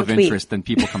don't tweet. Of interest, then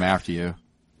people come after you.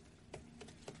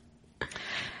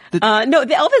 No,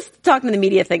 the Elvis talking to the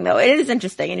media thing, though, it is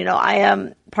interesting. And, you know, I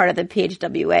am part of the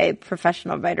PHWA,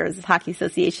 Professional Writers Hockey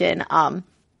Association,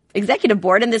 executive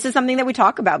board. And this is something that we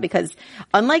talk about because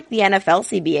unlike the NFL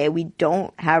CBA, we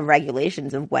don't have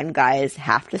regulations of when guys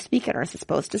have to speak and are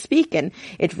supposed to speak. And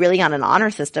it's really on an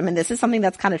honor system. And this is something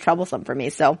that's kind of troublesome for me.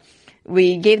 So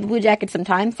we gave the Blue Jackets some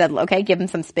time, said, okay, give them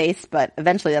some space, but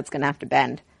eventually that's going to have to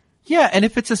bend. Yeah. And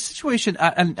if it's a situation,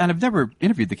 and I've never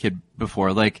interviewed the kid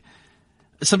before, like,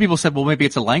 some people said, well, maybe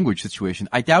it's a language situation.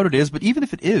 I doubt it is, but even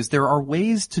if it is, there are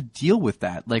ways to deal with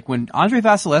that. Like when Andrei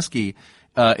Vasilevsky,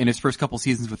 in his first couple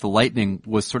seasons with the Lightning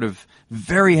was sort of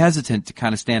very hesitant to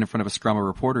kind of stand in front of a scrum of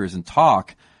reporters and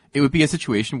talk, it would be a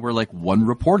situation where like one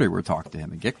reporter would talk to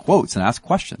him and get quotes and ask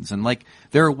questions. And like,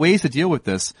 there are ways to deal with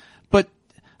this. But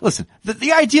listen,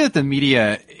 the idea that the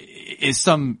media is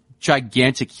some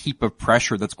gigantic heap of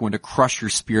pressure that's going to crush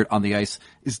your spirit on the ice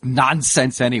is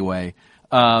nonsense anyway.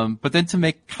 But then to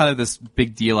make kind of this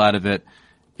big deal out of it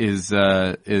is,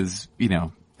 you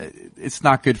know, it's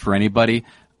not good for anybody.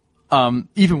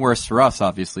 Even worse for us,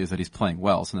 obviously, is that he's playing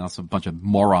well. So now some bunch of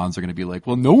morons are going to be like,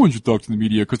 well, no one should talk to the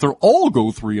media because they'll all go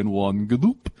 3-1.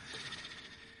 Gadoop.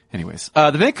 Anyways,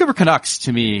 the Vancouver Canucks,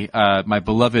 to me, my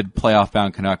beloved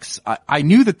playoff-bound Canucks, I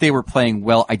knew that they were playing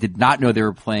well. I did not know they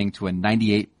were playing to a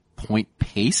 98-point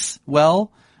pace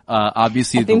well.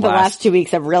 Obviously, I think the last 2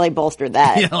 weeks have really bolstered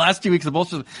that. Yeah, the last 2 weeks have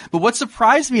bolstered. But what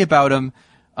surprised me about them,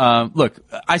 look,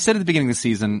 I said at the beginning of the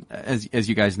season, as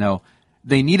you guys know,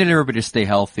 they needed everybody to stay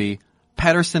healthy.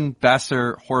 Pettersson,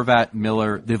 Besser, Horvat,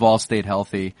 Miller, they've all stayed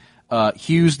healthy.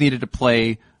 Hughes needed to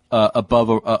play above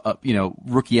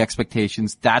rookie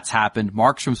expectations. That's happened.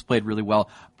 Markstrom's played really well.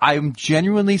 I'm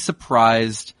genuinely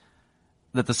surprised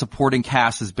that the supporting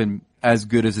cast has been as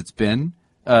good as it's been.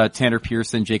 Tanner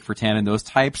Pearson, Jake Virtanen, those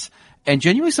types. And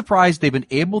genuinely surprised they've been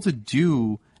able to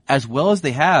do as well as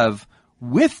they have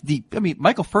with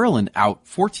Michael Ferland out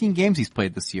 14 games he's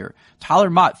played this year. Tyler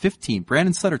Mott, 15.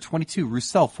 Brandon Sutter, 22.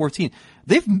 Roussel, 14.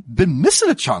 They've been missing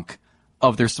a chunk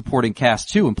of their supporting cast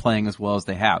too and playing as well as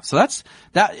they have. So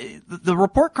the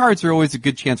report cards are always a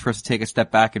good chance for us to take a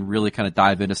step back and really kind of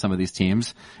dive into some of these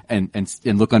teams and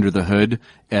look under the hood,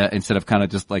 instead of kind of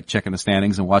just like checking the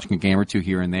standings and watching a game or two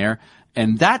here and there.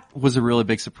 And that was a really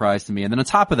big surprise to me. And then on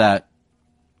top of that,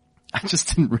 I just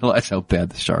didn't realize how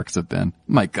bad the Sharks have been.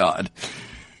 My God.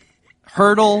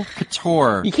 Hurdle,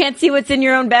 Couture. You can't see what's in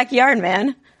your own backyard,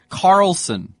 man.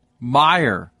 Carlson,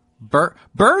 Meyer,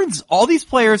 Burns, all these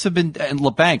players have been, and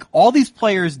LeBanc, all these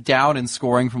players down in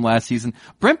scoring from last season.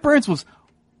 Brent Burns was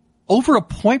over a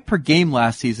point per game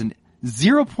last season,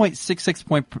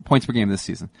 0.66 points per game this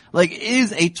season. Like, it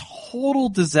is a total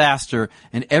disaster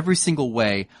in every single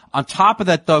way. On top of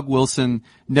that, Doug Wilson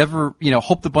never,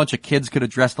 hoped a bunch of kids could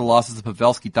address the losses of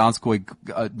Pavelski, Donskoy,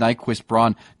 Nyquist,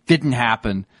 Braun. Didn't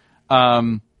happen.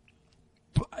 And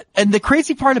the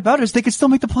crazy part about it is they could still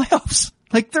make the playoffs.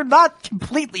 Like, they're not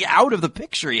completely out of the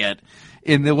picture yet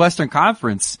in the Western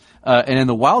Conference, and in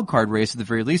the wild card race at the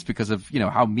very least because of,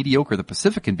 how mediocre the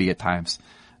Pacific can be at times.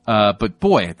 But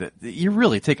boy, you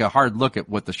really take a hard look at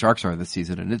what the Sharks are this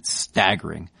season, and it's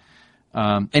staggering.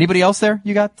 Anybody else there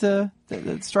you got, that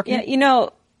struck you? Yeah,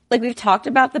 like we've talked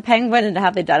about the Penguin and how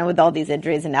they've done it with all these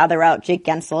injuries, and now they're out Jake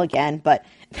Gensel again, but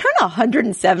they're on a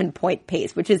 107-point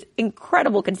pace, which is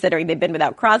incredible considering they've been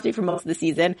without Crosby for most of the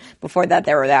season. Before that,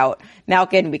 they were without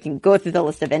Malkin. We can go through the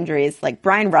list of injuries. Like,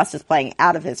 Brian Rust is playing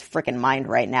out of his freaking mind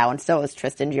right now, and so is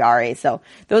Tristan Jarry. So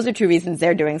those are two reasons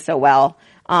they're doing so well.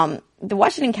 The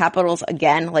Washington Capitals,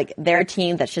 again, like, they're a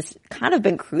team that's just kind of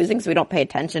been cruising, so we don't pay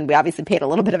attention. We obviously paid a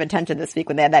little bit of attention this week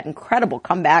when they had that incredible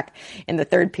comeback in the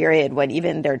third period when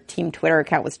even their team Twitter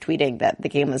account was tweeting that the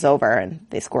game was over and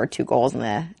they scored 2 goals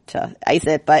to ice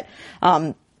it. But,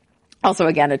 also,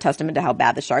 again, a testament to how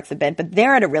bad the Sharks have been, but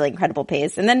they're at a really incredible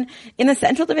pace. And then in the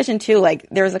Central Division too, like,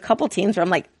 there's a couple teams where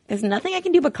I'm like, there's nothing I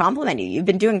can do but compliment you. You've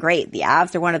been doing great. The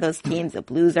Avs are one of those teams. The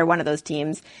Blues are one of those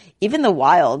teams. Even the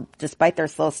Wild, despite their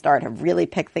slow start, have really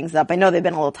picked things up. I know they've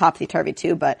been a little topsy-turvy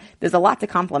too, but there's a lot to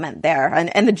compliment there.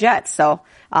 And the Jets. So,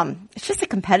 it's just a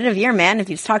competitive year, man. If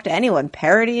you just talk to anyone,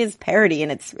 parity is parity,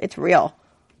 and it's real.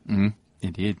 Mm-hmm.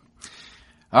 Indeed.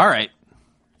 All right.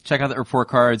 Check out the report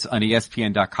cards on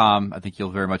ESPN.com. I think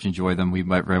you'll very much enjoy them. We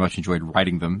might very much enjoyed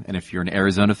writing them. And if you're an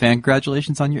Arizona fan,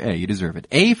 congratulations on your A. You deserve it.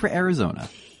 A for Arizona,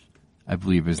 I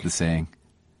believe is the saying.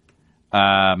 All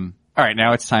right,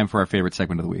 now it's time for our favorite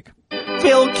segment of the week.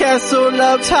 Phil Kessel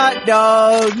loves hot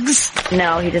dogs.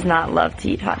 No, he does not love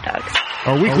to eat hot dogs.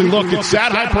 Our weekly look at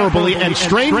sad hyperbole and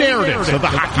strained narratives of the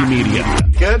hockey media.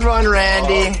 Good one,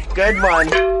 Randy. Good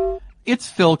one. It's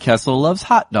Phil Kessel Loves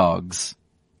Hot Dogs.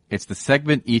 It's the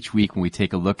segment each week when we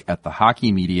take a look at the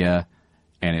hockey media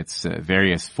and its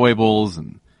various foibles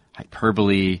and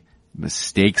hyperbole,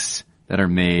 mistakes that are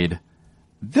made.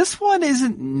 This one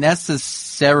isn't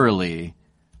necessarily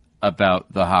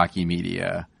about the hockey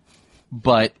media,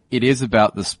 but it is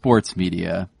about the sports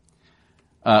media.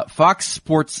 Fox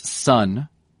Sports' son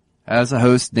has a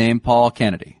host named Paul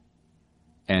Kennedy.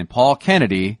 And Paul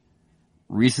Kennedy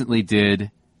recently did,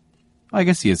 I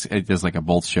guess he does like a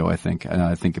Bolts show, I think.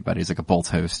 I think about it. He's like a Bolts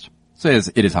host. So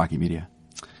it is hockey media.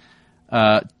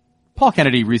 Paul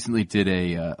Kennedy recently did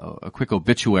a quick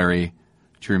obituary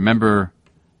to remember,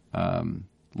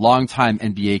 longtime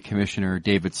NBA commissioner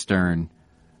David Stern,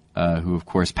 who of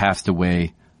course passed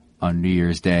away on New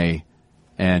Year's Day.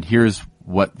 And here's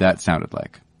what that sounded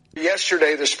like.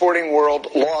 Yesterday, the sporting world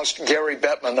lost Gary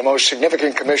Bettman, the most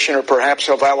significant commissioner perhaps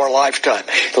of our lifetime.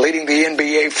 Leading the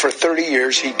NBA for 30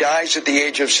 years, he dies at the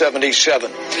age of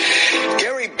 77.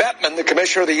 Gary Bettman Bettman, the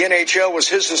commissioner of the NHL, was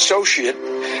his associate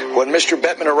when Mr.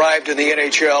 Bettman arrived in the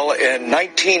NHL in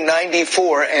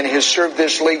 1994 and has served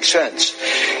this league since.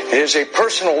 It is a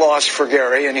personal loss for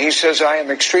Gary, and he says, I am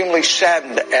extremely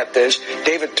saddened at this.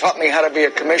 David taught me how to be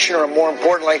a commissioner and, more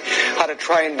importantly, how to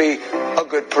try and be a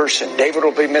good person. David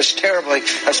will be missed terribly,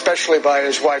 especially by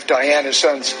his wife, Diane, his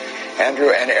sons, Andrew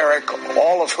and Eric,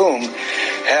 all of whom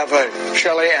have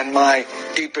Shelley and my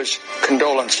deepest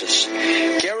condolences.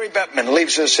 Gary Bettman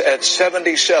leaves us at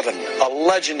 77, a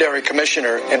legendary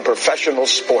commissioner in professional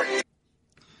sport.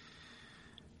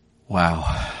 Wow.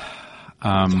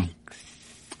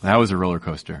 That was a roller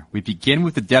coaster. We begin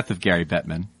with the death of Gary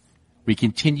Bettman. We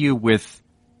continue with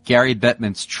Gary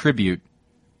Bettman's tribute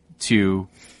to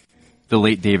the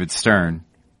late David Stern.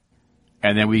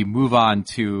 And then we move on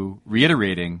to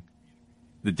reiterating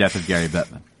the death of Gary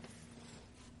Bettman.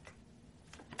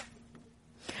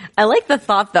 I like the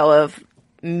thought, though, of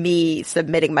me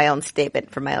submitting my own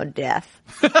statement for my own death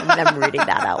and them reading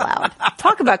that out loud.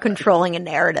 Talk about controlling a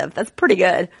narrative. That's pretty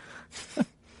good.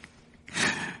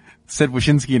 Said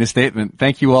Wyshynski in a statement,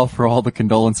 thank you all for all the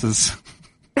condolences.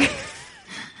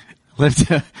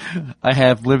 I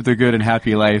have lived a good and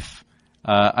happy life.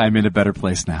 I'm in a better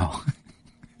place now.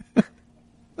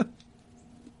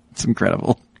 It's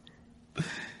incredible.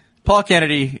 Paul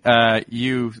Kennedy,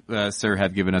 you, sir,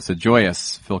 have given us a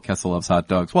joyous Phil Kessel Loves Hot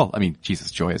Dogs. Well, I mean,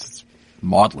 Jesus, joyous. It's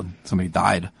maudlin. Somebody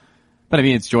died. But I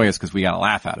mean, it's joyous because we got a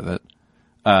laugh out of it.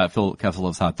 Phil Kessel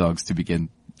Loves Hot Dogs to begin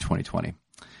 2020.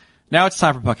 Now it's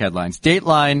time for Puck Headlines.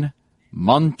 Dateline,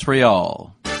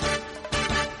 Montreal.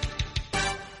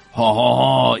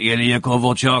 Ilya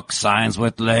Kovalchuk signs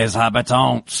with Les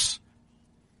Habitants.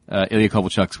 Ilya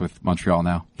Kovalchuk's with Montreal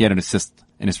now. He had an assist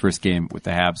in his first game with the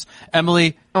Habs.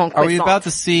 Emily, are we about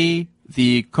to see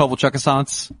the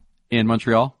Kovalchuk-assance in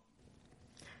Montreal?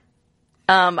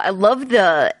 I love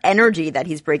the energy that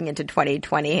he's bringing into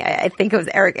 2020. I think it was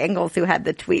Eric Engels who had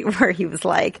the tweet where he was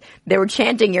like, they were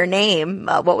chanting your name.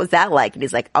 What was that like? And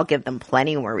he's like, I'll give them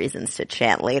plenty more reasons to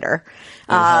chant later.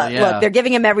 Look, they're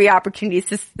giving him every opportunity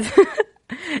to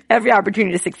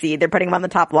succeed. They're putting him on the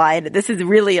top line. This is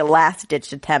really a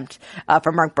last-ditch attempt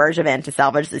for Mark Bergevin to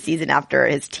salvage the season after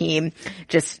his team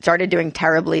just started doing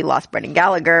terribly, lost Brendan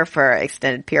Gallagher for an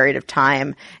extended period of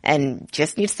time, and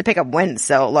just needs to pick up wins.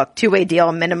 So, look, two-way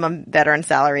deal, minimum veteran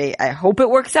salary. I hope it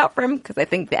works out for him because I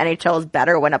think the NHL is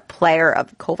better when a player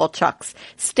of Kovalchuk's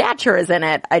stature is in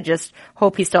it. I just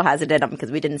hope he still has it in him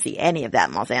because we didn't see any of that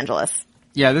in Los Angeles.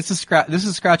 Yeah, this is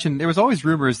scratching. There was always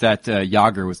rumors that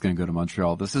Yager was going to go to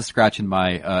Montreal. This is scratching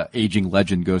my aging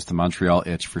legend goes to Montreal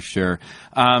itch for sure.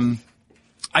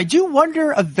 I do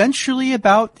wonder eventually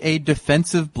about a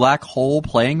defensive black hole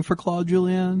playing for Claude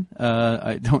Julien.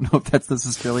 I don't know if that's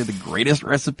necessarily the greatest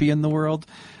recipe in the world,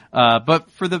 but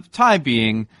for the time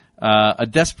being, a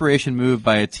desperation move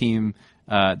by a team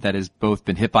that has both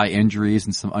been hit by injuries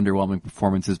and some underwhelming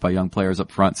performances by young players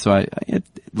up front. So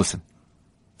listen.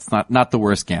 It's not the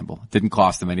worst gamble. It didn't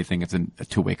cost them anything. It's a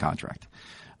two-way contract.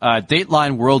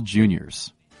 Dateline World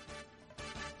Juniors.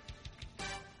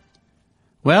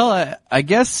 Well, I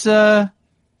guess,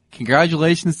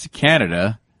 congratulations to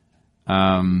Canada.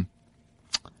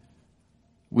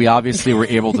 We obviously were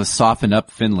able to soften up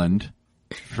Finland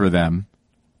for them,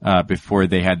 before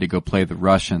they had to go play the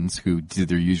Russians, who did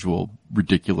their usual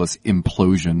ridiculous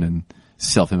implosion and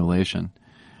self-immolation.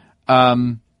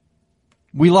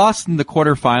 We lost in the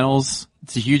quarterfinals.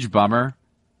 It's a huge bummer.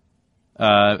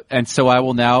 And so I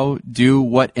will now do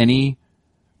what any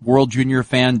World Junior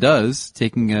fan does,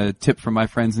 taking a tip from my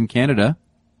friends in Canada.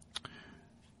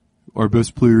 Our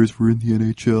best players were in the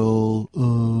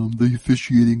NHL. The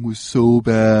officiating was so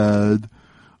bad.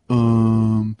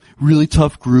 Really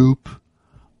tough group.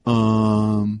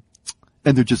 And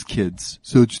they're just kids.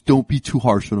 So just don't be too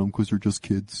harsh on them because they're just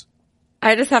kids.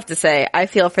 I just have to say, I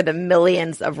feel for the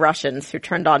millions of Russians who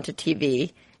turned on to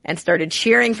TV and started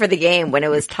cheering for the game when it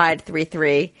was tied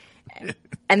 3-3,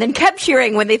 and then kept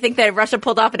cheering when they think that Russia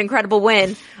pulled off an incredible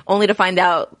win, only to find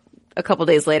out a couple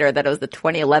days later that it was the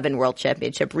 2011 World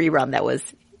Championship rerun that was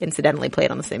incidentally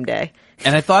played on the same day.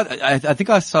 And I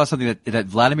think I saw something that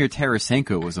Vladimir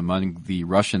Tarasenko was among the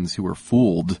Russians who were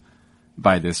fooled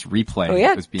by this replay. Oh yeah,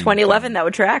 that was being 2011, done. that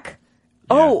would track.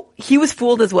 Yeah. Oh, he was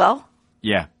fooled as well?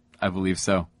 Yeah. I believe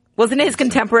so. Wasn't it his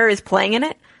contemporaries playing in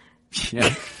it?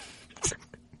 Yeah.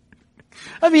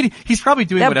 I mean, he's probably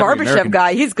doing that whatever Barbashev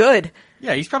guy, he's good.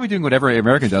 Yeah, he's probably doing whatever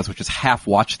American does, which is half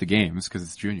watch the games because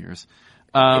it's juniors.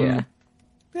 Yeah,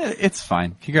 it's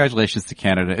fine. Congratulations to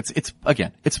Canada.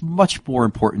 It's much more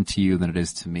important to you than it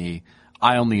is to me.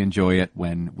 I only enjoy it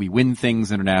when we win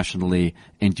things internationally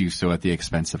and do so at the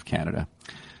expense of Canada.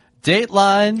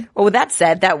 Dateline. Well, with that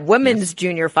said, that women's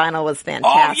junior final was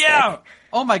fantastic. Oh, yeah.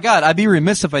 Oh, my God. I'd be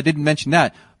remiss if I didn't mention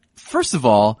that. First of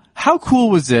all, how cool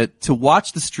was it to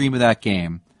watch the stream of that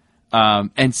game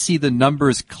and see the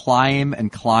numbers climb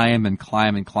and climb and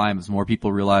climb and climb as more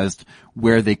people realized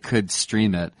where they could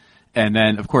stream it. And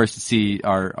then, of course, to see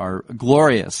our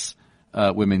glorious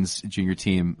women's junior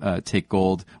team take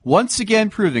gold. Once again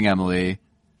proving, Emily,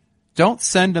 don't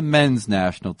send a men's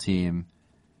national team.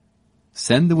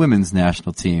 Send the women's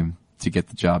national team to get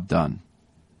the job done.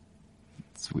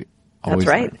 Sweet. That's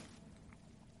right.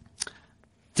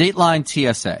 Dateline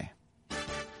TSA.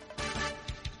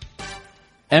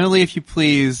 Emily, if you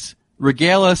please,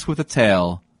 regale us with a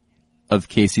tale of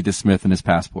Casey DeSmith and his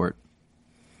passport.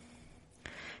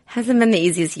 Hasn't been the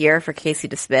easiest year for Casey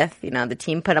DeSmith. You know, the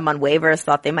team put him on waivers,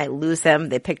 thought they might lose him.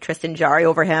 They picked Tristan Jarry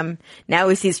over him. Now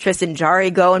he sees Tristan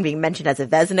Jarry go and being mentioned as a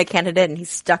Vezina candidate, and he's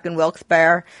stuck in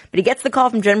Wilkes-Barre. But he gets the call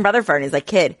from Jen Rutherford, and he's like,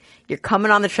 kid, you're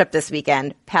coming on the trip this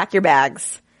weekend. Pack your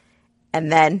bags. And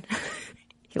then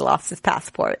he lost his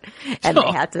passport, and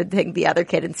they had to take the other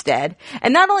kid instead.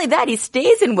 And not only that, he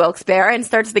stays in Wilkes-Barre and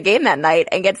starts the game that night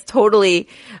and gets totally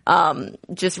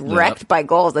just wrecked by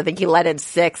goals. I think he let in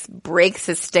 6, breaks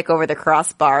his stick over the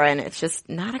crossbar, and it's just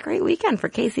not a great weekend for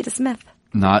Casey DeSmith.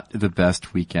 Not the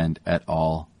best weekend at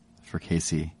all for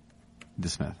Casey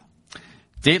DeSmith.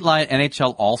 Dateline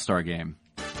NHL All-Star Game.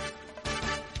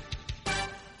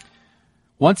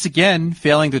 Once again,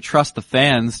 failing to trust the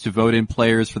fans to vote in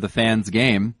players for the fans'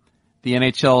 game, the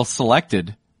NHL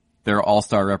selected their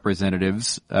all-star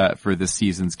representatives for this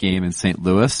season's game in St.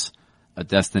 Louis, a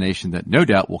destination that no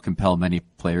doubt will compel many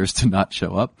players to not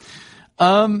show up.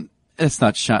 I am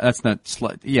trashing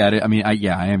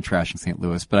St.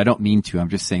 Louis, but I don't mean to. I'm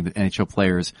just saying that NHL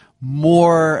players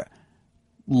more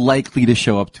likely to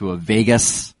show up to a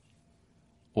Vegas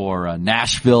or a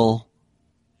Nashville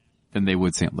than they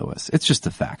would St. Louis. It's just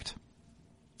a fact.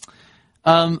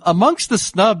 Amongst the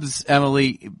snubs,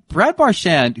 Emily, Brad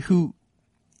Marchand, who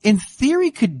in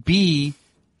theory could be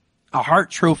a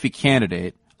Hart Trophy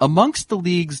candidate, amongst the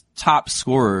league's top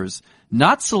scorers,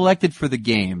 not selected for the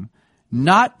game,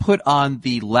 not put on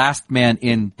the last man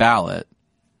in ballot.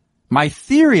 My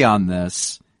theory on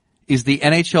this is the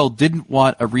NHL didn't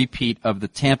want a repeat of the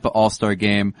Tampa All-Star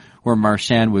game where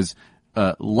Marchand was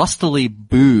lustily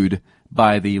booed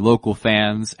by the local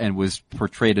fans and was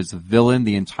portrayed as a villain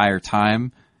the entire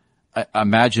time. I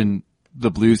imagine the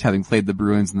Blues having played the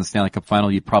Bruins in the Stanley Cup final,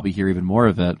 you'd probably hear even more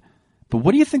of it. But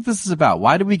what do you think this is about?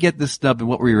 Why did we get this snub, and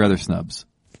what were your other snubs?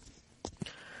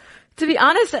 To be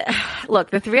honest, look,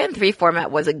 the 3-on-3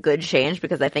 format was a good change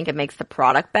because I think it makes the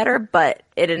product better, but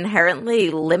it inherently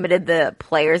limited the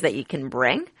players that you can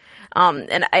bring.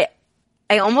 And I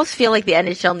almost feel like the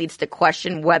NHL needs to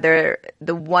question whether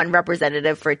the one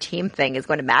representative for a team thing is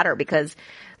going to matter because,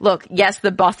 look, yes,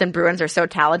 the Boston Bruins are so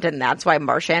talented and that's why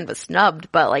Marchand was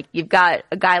snubbed, but like you've got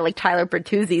a guy like Tyler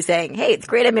Bertuzzi saying, hey, it's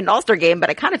great I'm in an All-Star game, but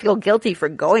I kind of feel guilty for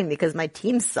going because my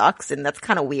team sucks and that's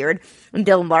kind of weird. And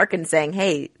Dylan Larkin saying,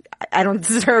 hey, I don't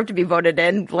deserve to be voted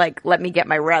in, like let me get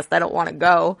my rest, I don't want to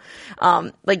go.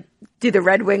 Like do the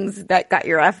Red Wings that got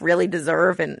your F really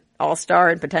deserve an All-Star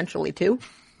and potentially 2?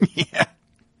 Yeah.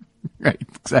 Right,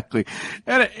 exactly.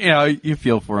 And, you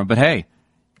feel for him, but hey,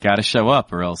 gotta show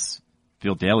up or else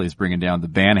Phil Daly is bringing down the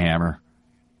banhammer.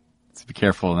 So be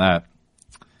careful of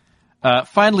that.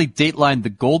 Finally, Dateline, the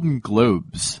Golden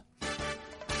Globes.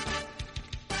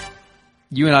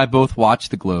 You and I both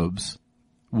watched the Globes.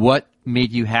 What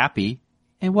made you happy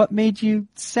and what made you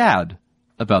sad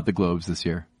about the Globes this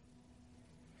year?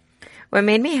 What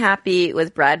made me happy was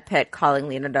Brad Pitt calling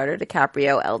Leonardo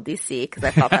DiCaprio LDC because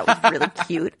I thought that was really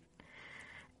cute.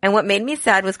 And what made me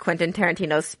sad was Quentin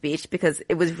Tarantino's speech because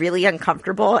it was really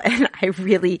uncomfortable and I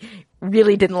really,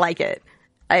 really didn't like it.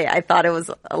 I thought it was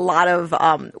a lot of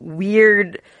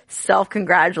weird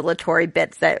self-congratulatory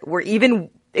bits that were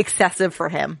even excessive for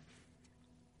him.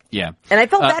 Yeah. And I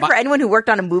felt bad for anyone who worked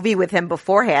on a movie with him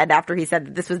beforehand after he said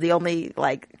that this was the only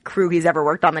like crew he's ever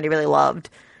worked on that he really loved.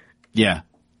 Yeah,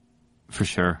 for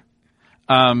sure.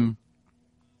 My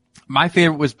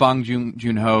favorite was Bong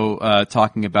Joon-ho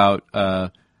talking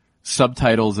about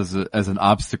subtitles as an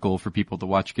obstacle for people to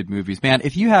watch good movies. Man,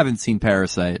 if you haven't seen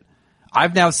Parasite,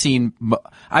 I've seen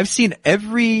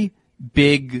every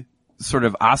big sort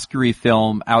of Oscar-y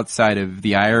film outside of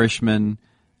The Irishman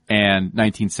and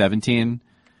 1917.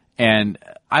 And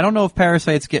I don't know if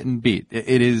Parasite's getting beat.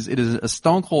 It is a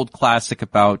stone cold classic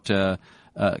about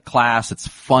class. It's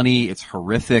funny. It's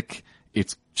horrific.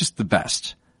 It's just the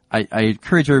best. I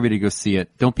encourage everybody to go see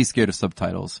it. Don't be scared of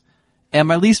subtitles. And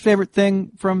my least favorite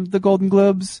thing from the Golden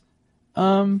Globes,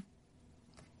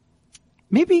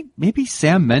 maybe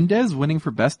Sam Mendes winning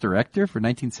for Best Director for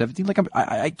 1917. Like,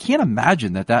 I can't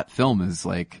imagine that film is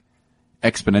like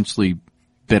exponentially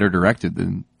better directed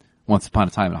than Once Upon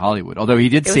a Time in Hollywood. Although he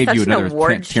did save you another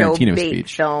Tarantino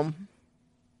speech. Film.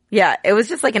 Yeah, it was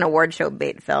just like an award show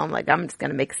bait film. Like, I'm just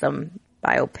going to make some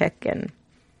biopic and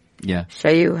show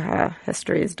you how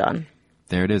history is done.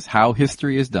 There it is, how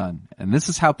history is done. And this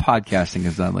is how podcasting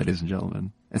is done, ladies and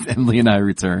gentlemen. As Emily and I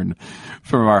return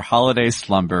from our holiday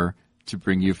slumber to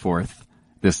bring you forth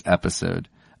this episode.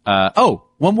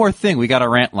 One more thing. We got a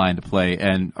rant line to play,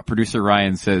 and producer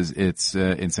Ryan says it's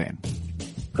insane.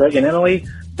 Greg and Emily,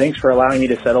 thanks for allowing me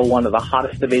to settle one of the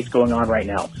hottest debates going on right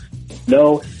now.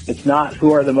 No, it's not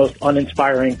who are the most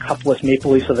uninspiring cupless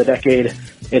Maple Leafs of the decade.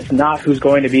 It's not who's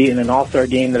going to be in an all-star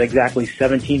game that exactly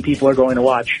 17 people are going to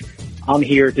watch. I'm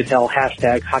here to tell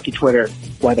 #HockeyTwitter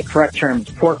why the correct term is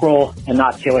pork roll and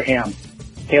not Taylor ham.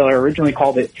 Taylor originally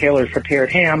called it Taylor's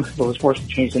Prepared Ham, but was forced to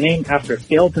change the name after it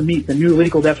failed to meet the new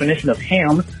legal definition of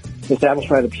ham established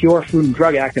by the Pure Food and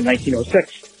Drug Act in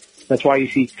 1906. That's why you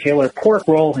see Taylor Pork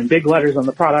Roll in big letters on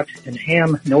the product and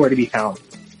ham nowhere to be found.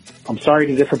 I'm sorry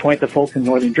to disappoint the folks in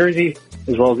northern Jersey,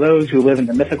 as well as those who live in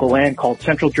the mythical land called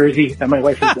Central Jersey that my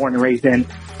wife was born and raised in,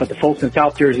 but the folks in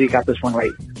South Jersey got this one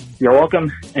right. You're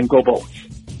welcome, and go Bolts.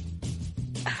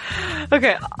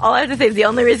 Okay, all I have to say is the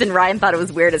only reason Ryan thought it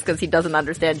was weird is because he doesn't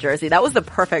understand Jersey. That was the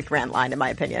perfect rant line, in my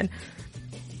opinion.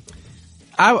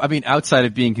 I mean, outside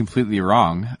of being completely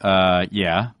wrong,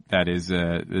 that is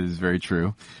very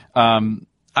true.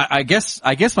 I guess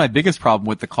my biggest problem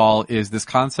with the call is this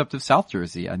concept of South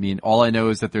Jersey. I mean, all I know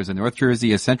is that there's a North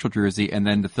Jersey, a Central Jersey, and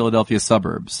then the Philadelphia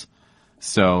suburbs.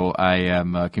 So I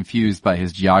am confused by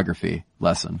his geography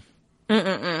lesson.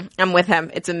 I'm with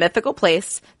him. It's a mythical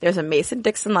place. There's a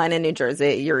Mason-Dixon line in New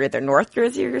Jersey. You're either North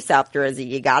Jersey or you're South Jersey.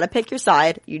 You gotta pick your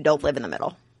side. You don't live in the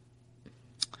middle.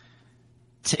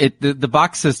 The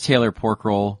box says Taylor Pork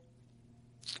Roll.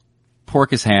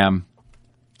 Pork is ham.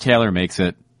 Taylor makes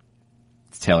it.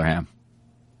 It's Taylor ham.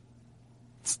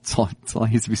 That's all that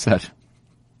needs to be said.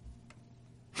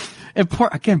 And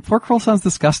pork roll sounds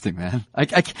disgusting, man.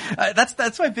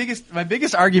 That's my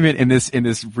biggest argument in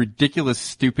this ridiculous,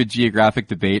 stupid geographic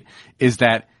debate is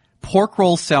that pork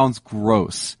roll sounds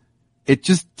gross. It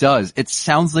just does. It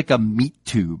sounds like a meat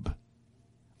tube.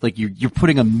 Like you're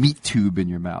putting a meat tube in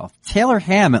your mouth. Taylor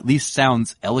ham at least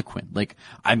sounds eloquent. Like,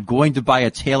 I'm going to buy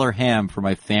a Taylor ham for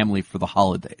my family for the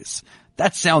holidays.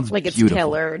 That sounds like beautiful. It's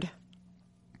tailored.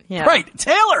 Yeah. Right.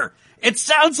 Taylor! It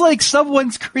sounds like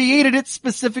someone's created it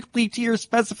specifically to your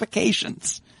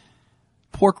specifications.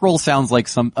 Pork roll sounds like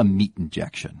a meat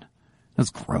injection.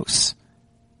 That's gross.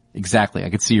 Exactly.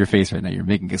 I can see your face right now. You're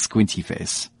making a squinty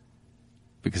face.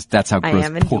 Because that's how gross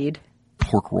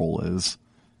pork roll is.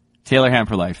 Taylor ham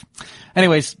for life.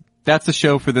 Anyways, that's the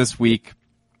show for this week.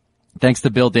 Thanks to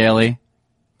Bill Daly.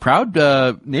 Proud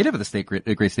native of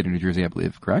the great state of New Jersey, I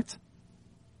believe. Correct?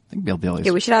 I think Bill Daly.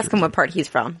 Yeah, we should ask him what part he's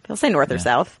from. He'll say north or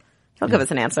south. He'll give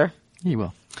us an answer. He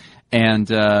will. And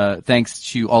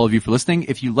thanks to all of you for listening.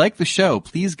 If you like the show,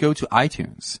 please go to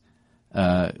iTunes.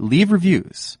 Leave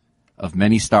reviews of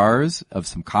many stars, of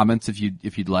some comments if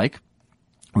you'd like.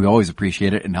 We always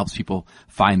appreciate it and helps people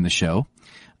find the show.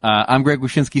 I'm Greg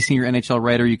Wyshynski, senior NHL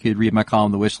writer. You could read my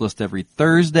column, The Wish List, every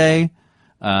Thursday.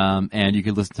 And you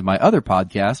could listen to my other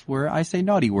podcast where I say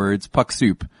naughty words, Puck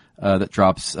Soup, that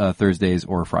drops Thursdays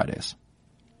or Fridays.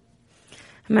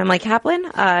 I'm Emily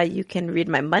Kaplan. You can read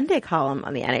my Monday column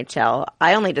on the NHL.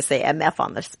 I only just say MF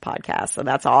on this podcast, so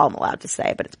that's all I'm allowed to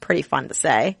say, but it's pretty fun to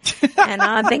say.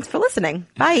 And thanks for listening.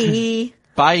 Bye.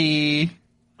 Bye.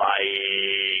 Bye.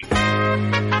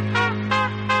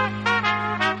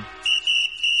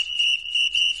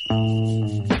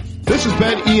 This has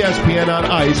been ESPN on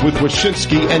Ice with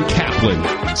Wyshynski and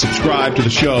Kaplan. Subscribe to the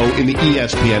show in the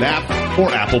ESPN app or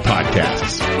Apple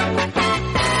Podcasts.